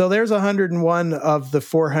 So there's 101 of the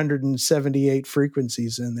 478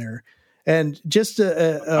 frequencies in there. And just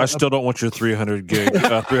I still don't want your 300 gig,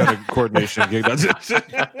 300 coordination gig.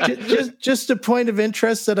 just a point of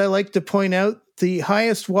interest that I like to point out: the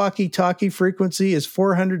highest walkie-talkie frequency is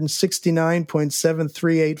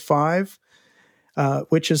 469.7385,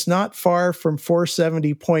 which is not far from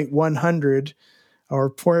 470.100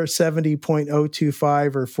 or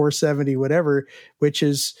 470.025 or 470 whatever, which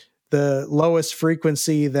is the lowest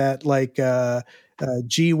frequency that G1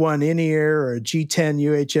 in-ear or G10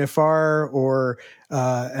 UHFR or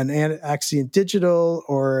an Axient Digital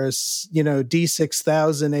or D6000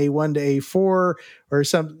 A1 to A4 or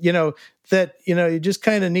some, that, you just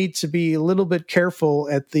kind of need to be a little bit careful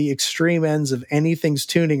at the extreme ends of anything's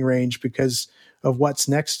tuning range because of what's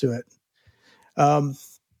next to it.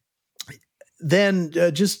 Then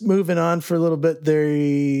just moving on for a little bit, there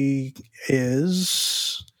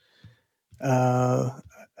is, I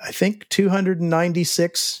think,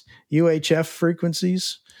 296 UHF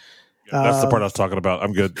frequencies. That's the part I was talking about.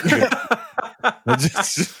 I'm good.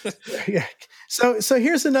 Yeah. So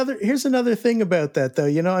here's another thing about that, though.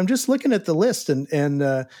 I'm just looking at the list and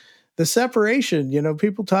the separation.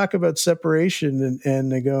 People talk about separation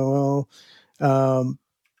and they go, well,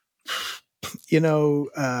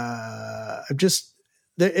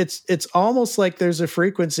 it's almost like there's a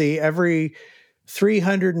frequency every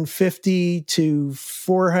 350 to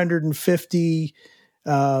 450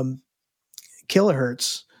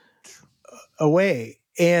 kilohertz away,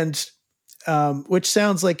 and which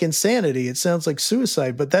sounds like insanity. It sounds like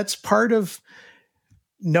suicide, but that's part of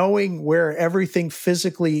knowing where everything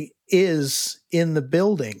physically is in the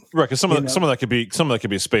building. Right, because some of that could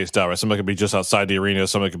be spaced out, right? Some of that could be just outside the arena.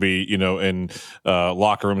 Some of it could be, in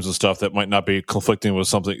locker rooms and stuff that might not be conflicting with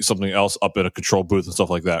something else up in a control booth and stuff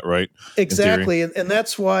like that, right? Exactly, and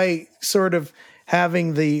that's why sort of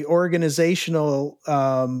having the organizational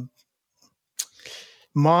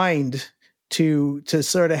mind to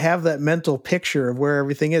sort of have that mental picture of where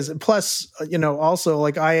everything is. And plus, also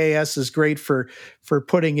like IAS is great for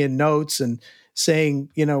putting in notes and saying,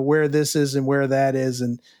 where this is and where that is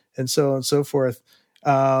and so on and so forth.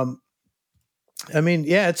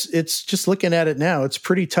 It's just looking at it now, it's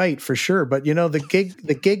pretty tight for sure. But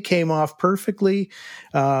the gig came off perfectly.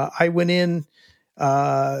 I went in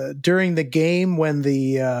during the game when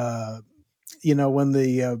the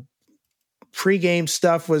pregame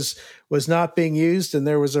stuff was not being used, and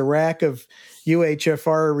there was a rack of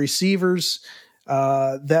UHFR receivers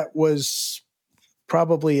that was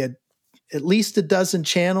probably at least a dozen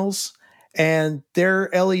channels, and their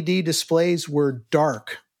LED displays were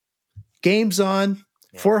dark. Game's on,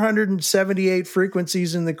 478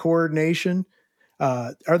 frequencies in the coordination.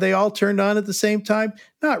 Are they all turned on at the same time?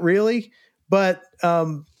 Not really, but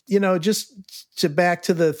just to back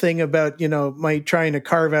to the thing about, my trying to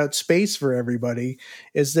carve out space for everybody,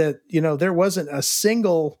 is that, there wasn't a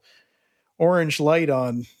single orange light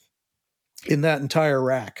on in that entire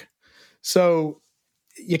rack. So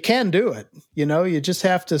you can do it, you just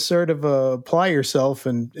have to sort of apply yourself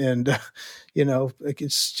and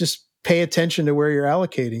it's just pay attention to where you're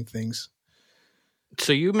allocating things.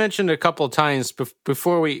 So you mentioned a couple of times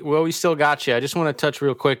before we still got you. I just want to touch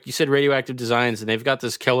real quick. You said Radioactive Designs, and they've got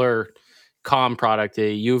this killer comm product,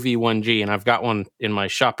 a UV1G, and I've got one in my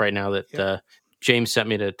shop right now that James sent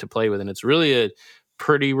me to play with, and it's really a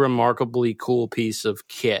pretty remarkably cool piece of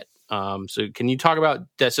kit. So can you talk about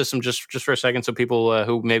that system just for a second, so people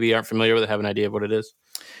who maybe aren't familiar with it have an idea of what it is?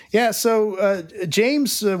 Yeah, so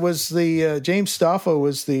James Stoffo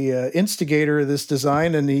was the instigator of this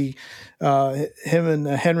design, and him and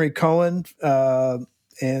Henry Cohen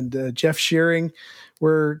and Jeff Shearing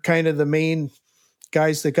were kind of the main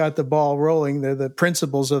guys that got the ball rolling. They're the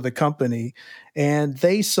principals of the company, and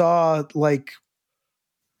they saw, like,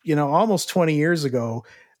 almost 20 years ago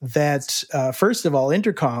that first of all,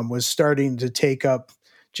 intercom was starting to take up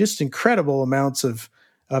just incredible amounts of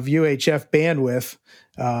UHF bandwidth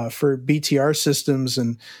for BTR systems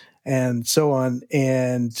and so on.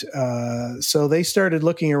 And so they started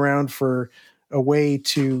looking around for a way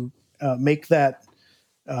to make that,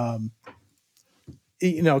 come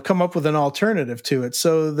up with an alternative to it.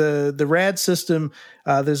 So the RAD system,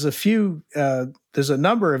 there's a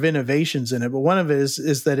number of innovations in it, but one of it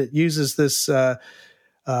is that it uses this, I'm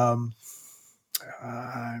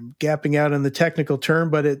gapping out on the technical term,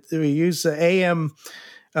 but we use AM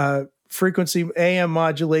frequency, AM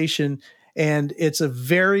modulation, and it's a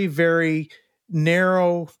very, very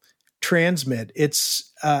narrow transmit.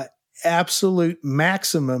 Its absolute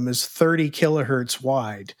maximum is 30 kilohertz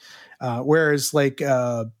wide, whereas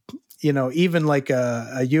even like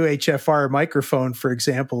a UHFR microphone, for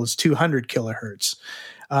example, is 200 kilohertz.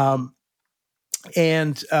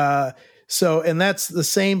 And that's the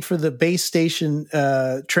same for the base station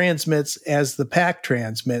transmits as the PAC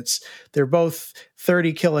transmits. They're both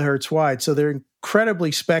 30 kilohertz wide, so they're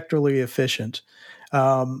incredibly spectrally efficient.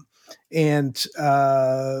 Another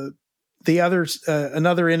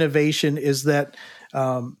innovation is that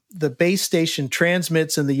the base station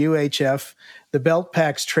transmits in the UHF, the belt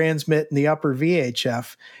packs transmit in the upper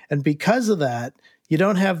VHF, and because of that, you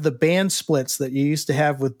don't have the band splits that you used to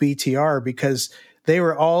have with BTR, because they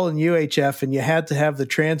were all in UHF, and you had to have the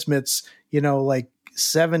transmits, like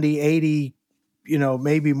 70, 80,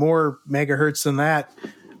 maybe more megahertz than that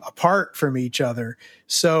apart from each other.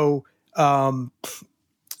 So, what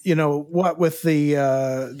with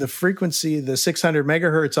the frequency, the 600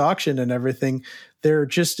 megahertz auction and everything, there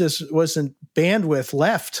just wasn't bandwidth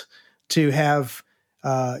left to have,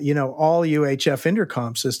 all UHF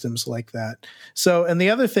intercom systems like that. So, and the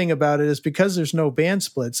other thing about it is, because there's no band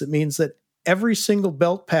splits, it means that every single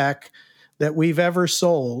belt pack that we've ever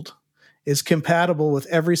sold is compatible with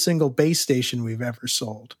every single base station we've ever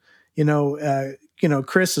sold.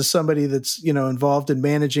 Chris is somebody that's, involved in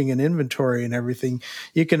managing an inventory and everything.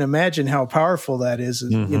 You can imagine how powerful that is,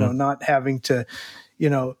 not having to,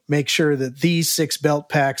 make sure that these 6 belt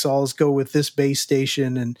packs always go with this base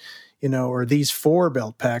station, and, or these 4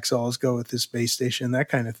 belt packs always go with this base station, that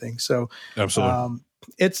kind of thing. So absolutely.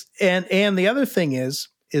 And the other thing is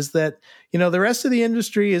that, the rest of the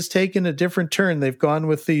industry has taken a different turn. They've gone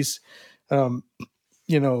with these,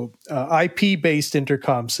 IP-based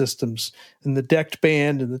intercom systems, and the decked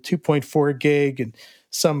band and the 2.4 gig, and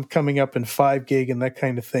some coming up in 5 gig and that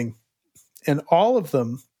kind of thing. And all of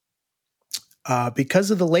them, because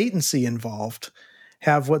of the latency involved,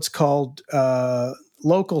 have what's called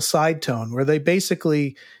local side tone, where they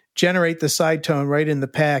basically generate the side tone right in the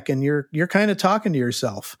pack, and you're kind of talking to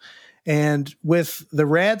yourself. And with the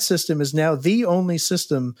RAD system is now the only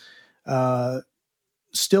system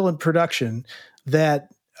still in production that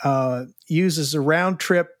uses a round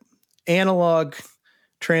trip analog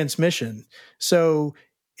transmission. So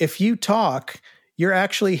if you talk, you're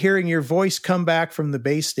actually hearing your voice come back from the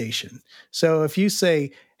base station. So if you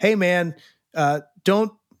say, "Hey man,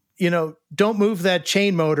 don't move that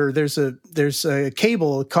chain motor. There's a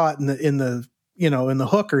cable caught in the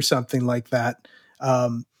hook or something like that,"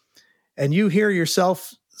 and you hear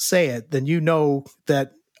yourself say it, then you know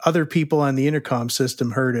that other people on the intercom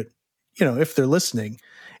system heard it, if they're listening.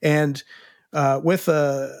 And for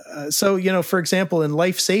example, in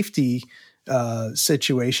life safety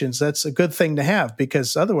situations, that's a good thing to have,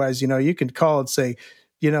 because otherwise, you can call and say,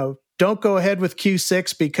 don't go ahead with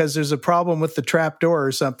Q6 because there's a problem with the trap door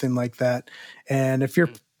or something like that. And if your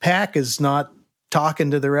pack is not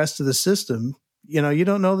talking to the rest of the system, you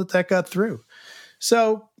don't know that got through.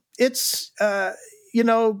 So it's,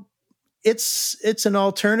 it's an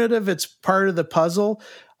alternative. It's part of the puzzle.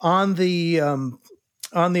 On the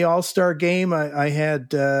All-Star game, I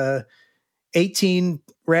had 18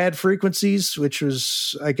 RAD frequencies, which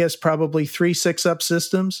was, I guess, probably 3 6-up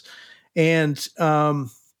systems. And,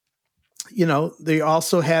 they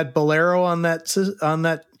also had Bolero on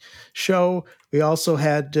that show. We also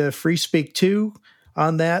had FreeSpeak 2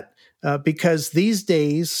 on that, because these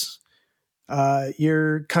days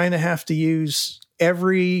you kind of have to use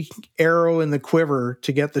every arrow in the quiver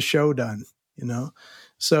to get the show done,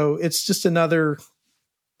 So it's just another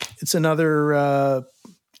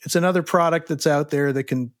product that's out there that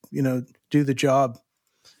can, do the job.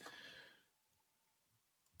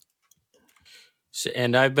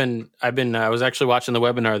 And I was actually watching the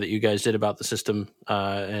webinar that you guys did about the system,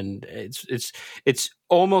 and it's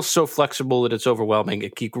almost so flexible that it's overwhelming.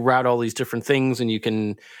 You can route all these different things, and you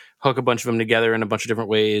can hook a bunch of them together in a bunch of different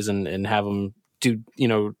ways, and have them do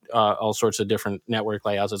all sorts of different network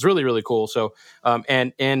layouts. It's really, really cool. So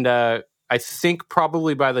I think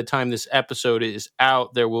probably by the time this episode is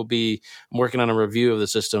out, there will be, I'm working on a review of the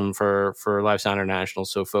system for Live Sound International.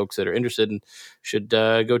 So folks that are interested should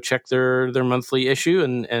go check their monthly issue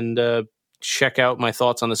and check out my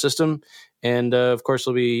thoughts on the system. And of course,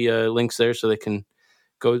 there'll be links there so they can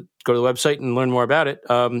go to the website and learn more about it.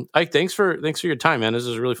 Ike, thanks for your time, man. This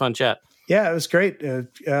was a really fun chat. Yeah, it was great.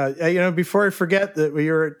 Before I forget that we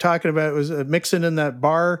were talking about was mixing in that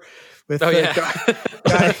bar with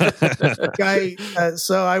guy.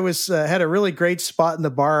 So I was had a really great spot in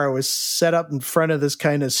the bar. I was set up in front of this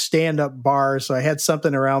kind of stand-up bar, so I had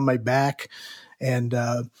something around my back, and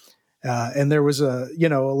there was a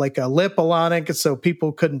like a lip along it, so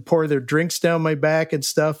people couldn't pour their drinks down my back and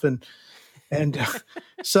stuff, and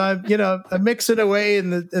so I'm mixing away in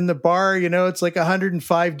the bar. It's like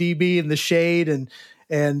 105 dB in the shade, and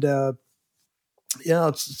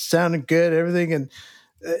it's sounding good, everything, and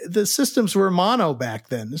the systems were mono back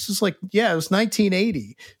then. This is it was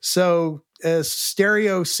 1980. So a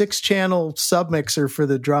stereo 6-channel submixer for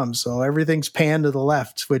the drums. So everything's panned to the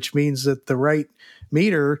left, which means that the right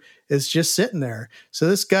meter is just sitting there. So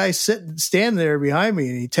this guy standing there behind me,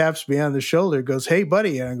 and he taps me on the shoulder, goes, "Hey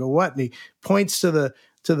buddy." And I go, "What?" And he points to the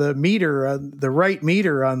meter, the right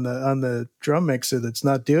meter on the drum mixer that's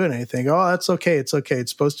not doing anything. "Oh, that's okay. It's okay.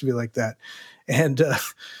 It's supposed to be like that." And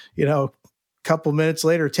couple minutes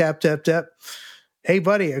later, tap, tap, tap. "Hey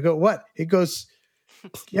buddy." I go, "What?" He goes,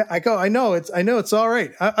 "Yeah." I go, I know it's all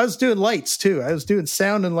right. I was doing lights too. I was doing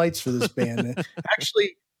sound and lights for this band.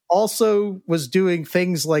 Actually also was doing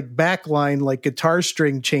things like backline, like guitar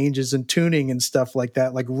string changes and tuning and stuff like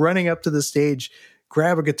that, like running up to the stage,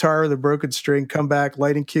 grab a guitar with a broken string, come back,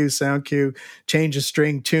 lighting cue, sound cue, change a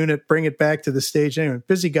string, tune it, bring it back to the stage. Anyway,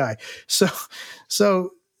 busy guy. So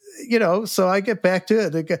I get back to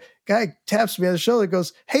it. The guy taps me on the shoulder,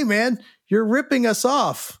 goes, "Hey man, you're ripping us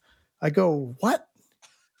off." I go, "What?"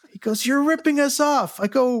 He goes, "You're ripping us off." I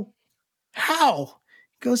go, "How?"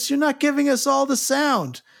 He goes, "You're not giving us all the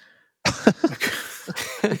sound."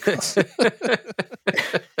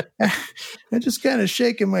 I'm just kind of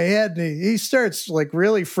shaking my head, and he starts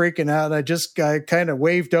really freaking out. I kind of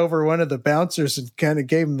waved over one of the bouncers and kind of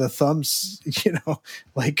gave him the thumbs,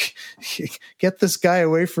 "Get this guy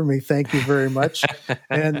away from me. Thank you very much."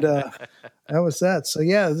 And that was that. So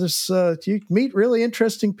yeah, you meet really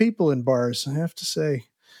interesting people in bars, I have to say.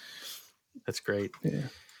 That's great. Yeah.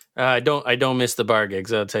 I don't miss the bar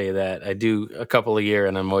gigs. I'll tell you that. I do a couple a year,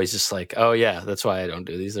 and I'm always just like, "Oh yeah, that's why I don't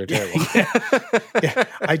do these. They're terrible." Yeah,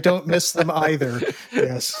 I don't miss them either.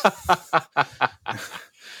 Yes.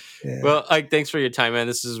 Yeah. Well, Ike, thanks for your time,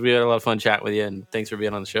 man. We had a lot of fun chatting with you, and thanks for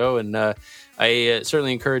being on the show. And I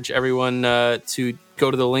certainly encourage everyone to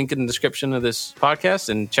go to the link in the description of this podcast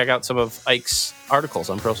and check out some of Ike's articles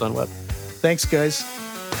on Pearl Sound Web. Thanks, guys.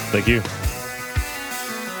 Thank you.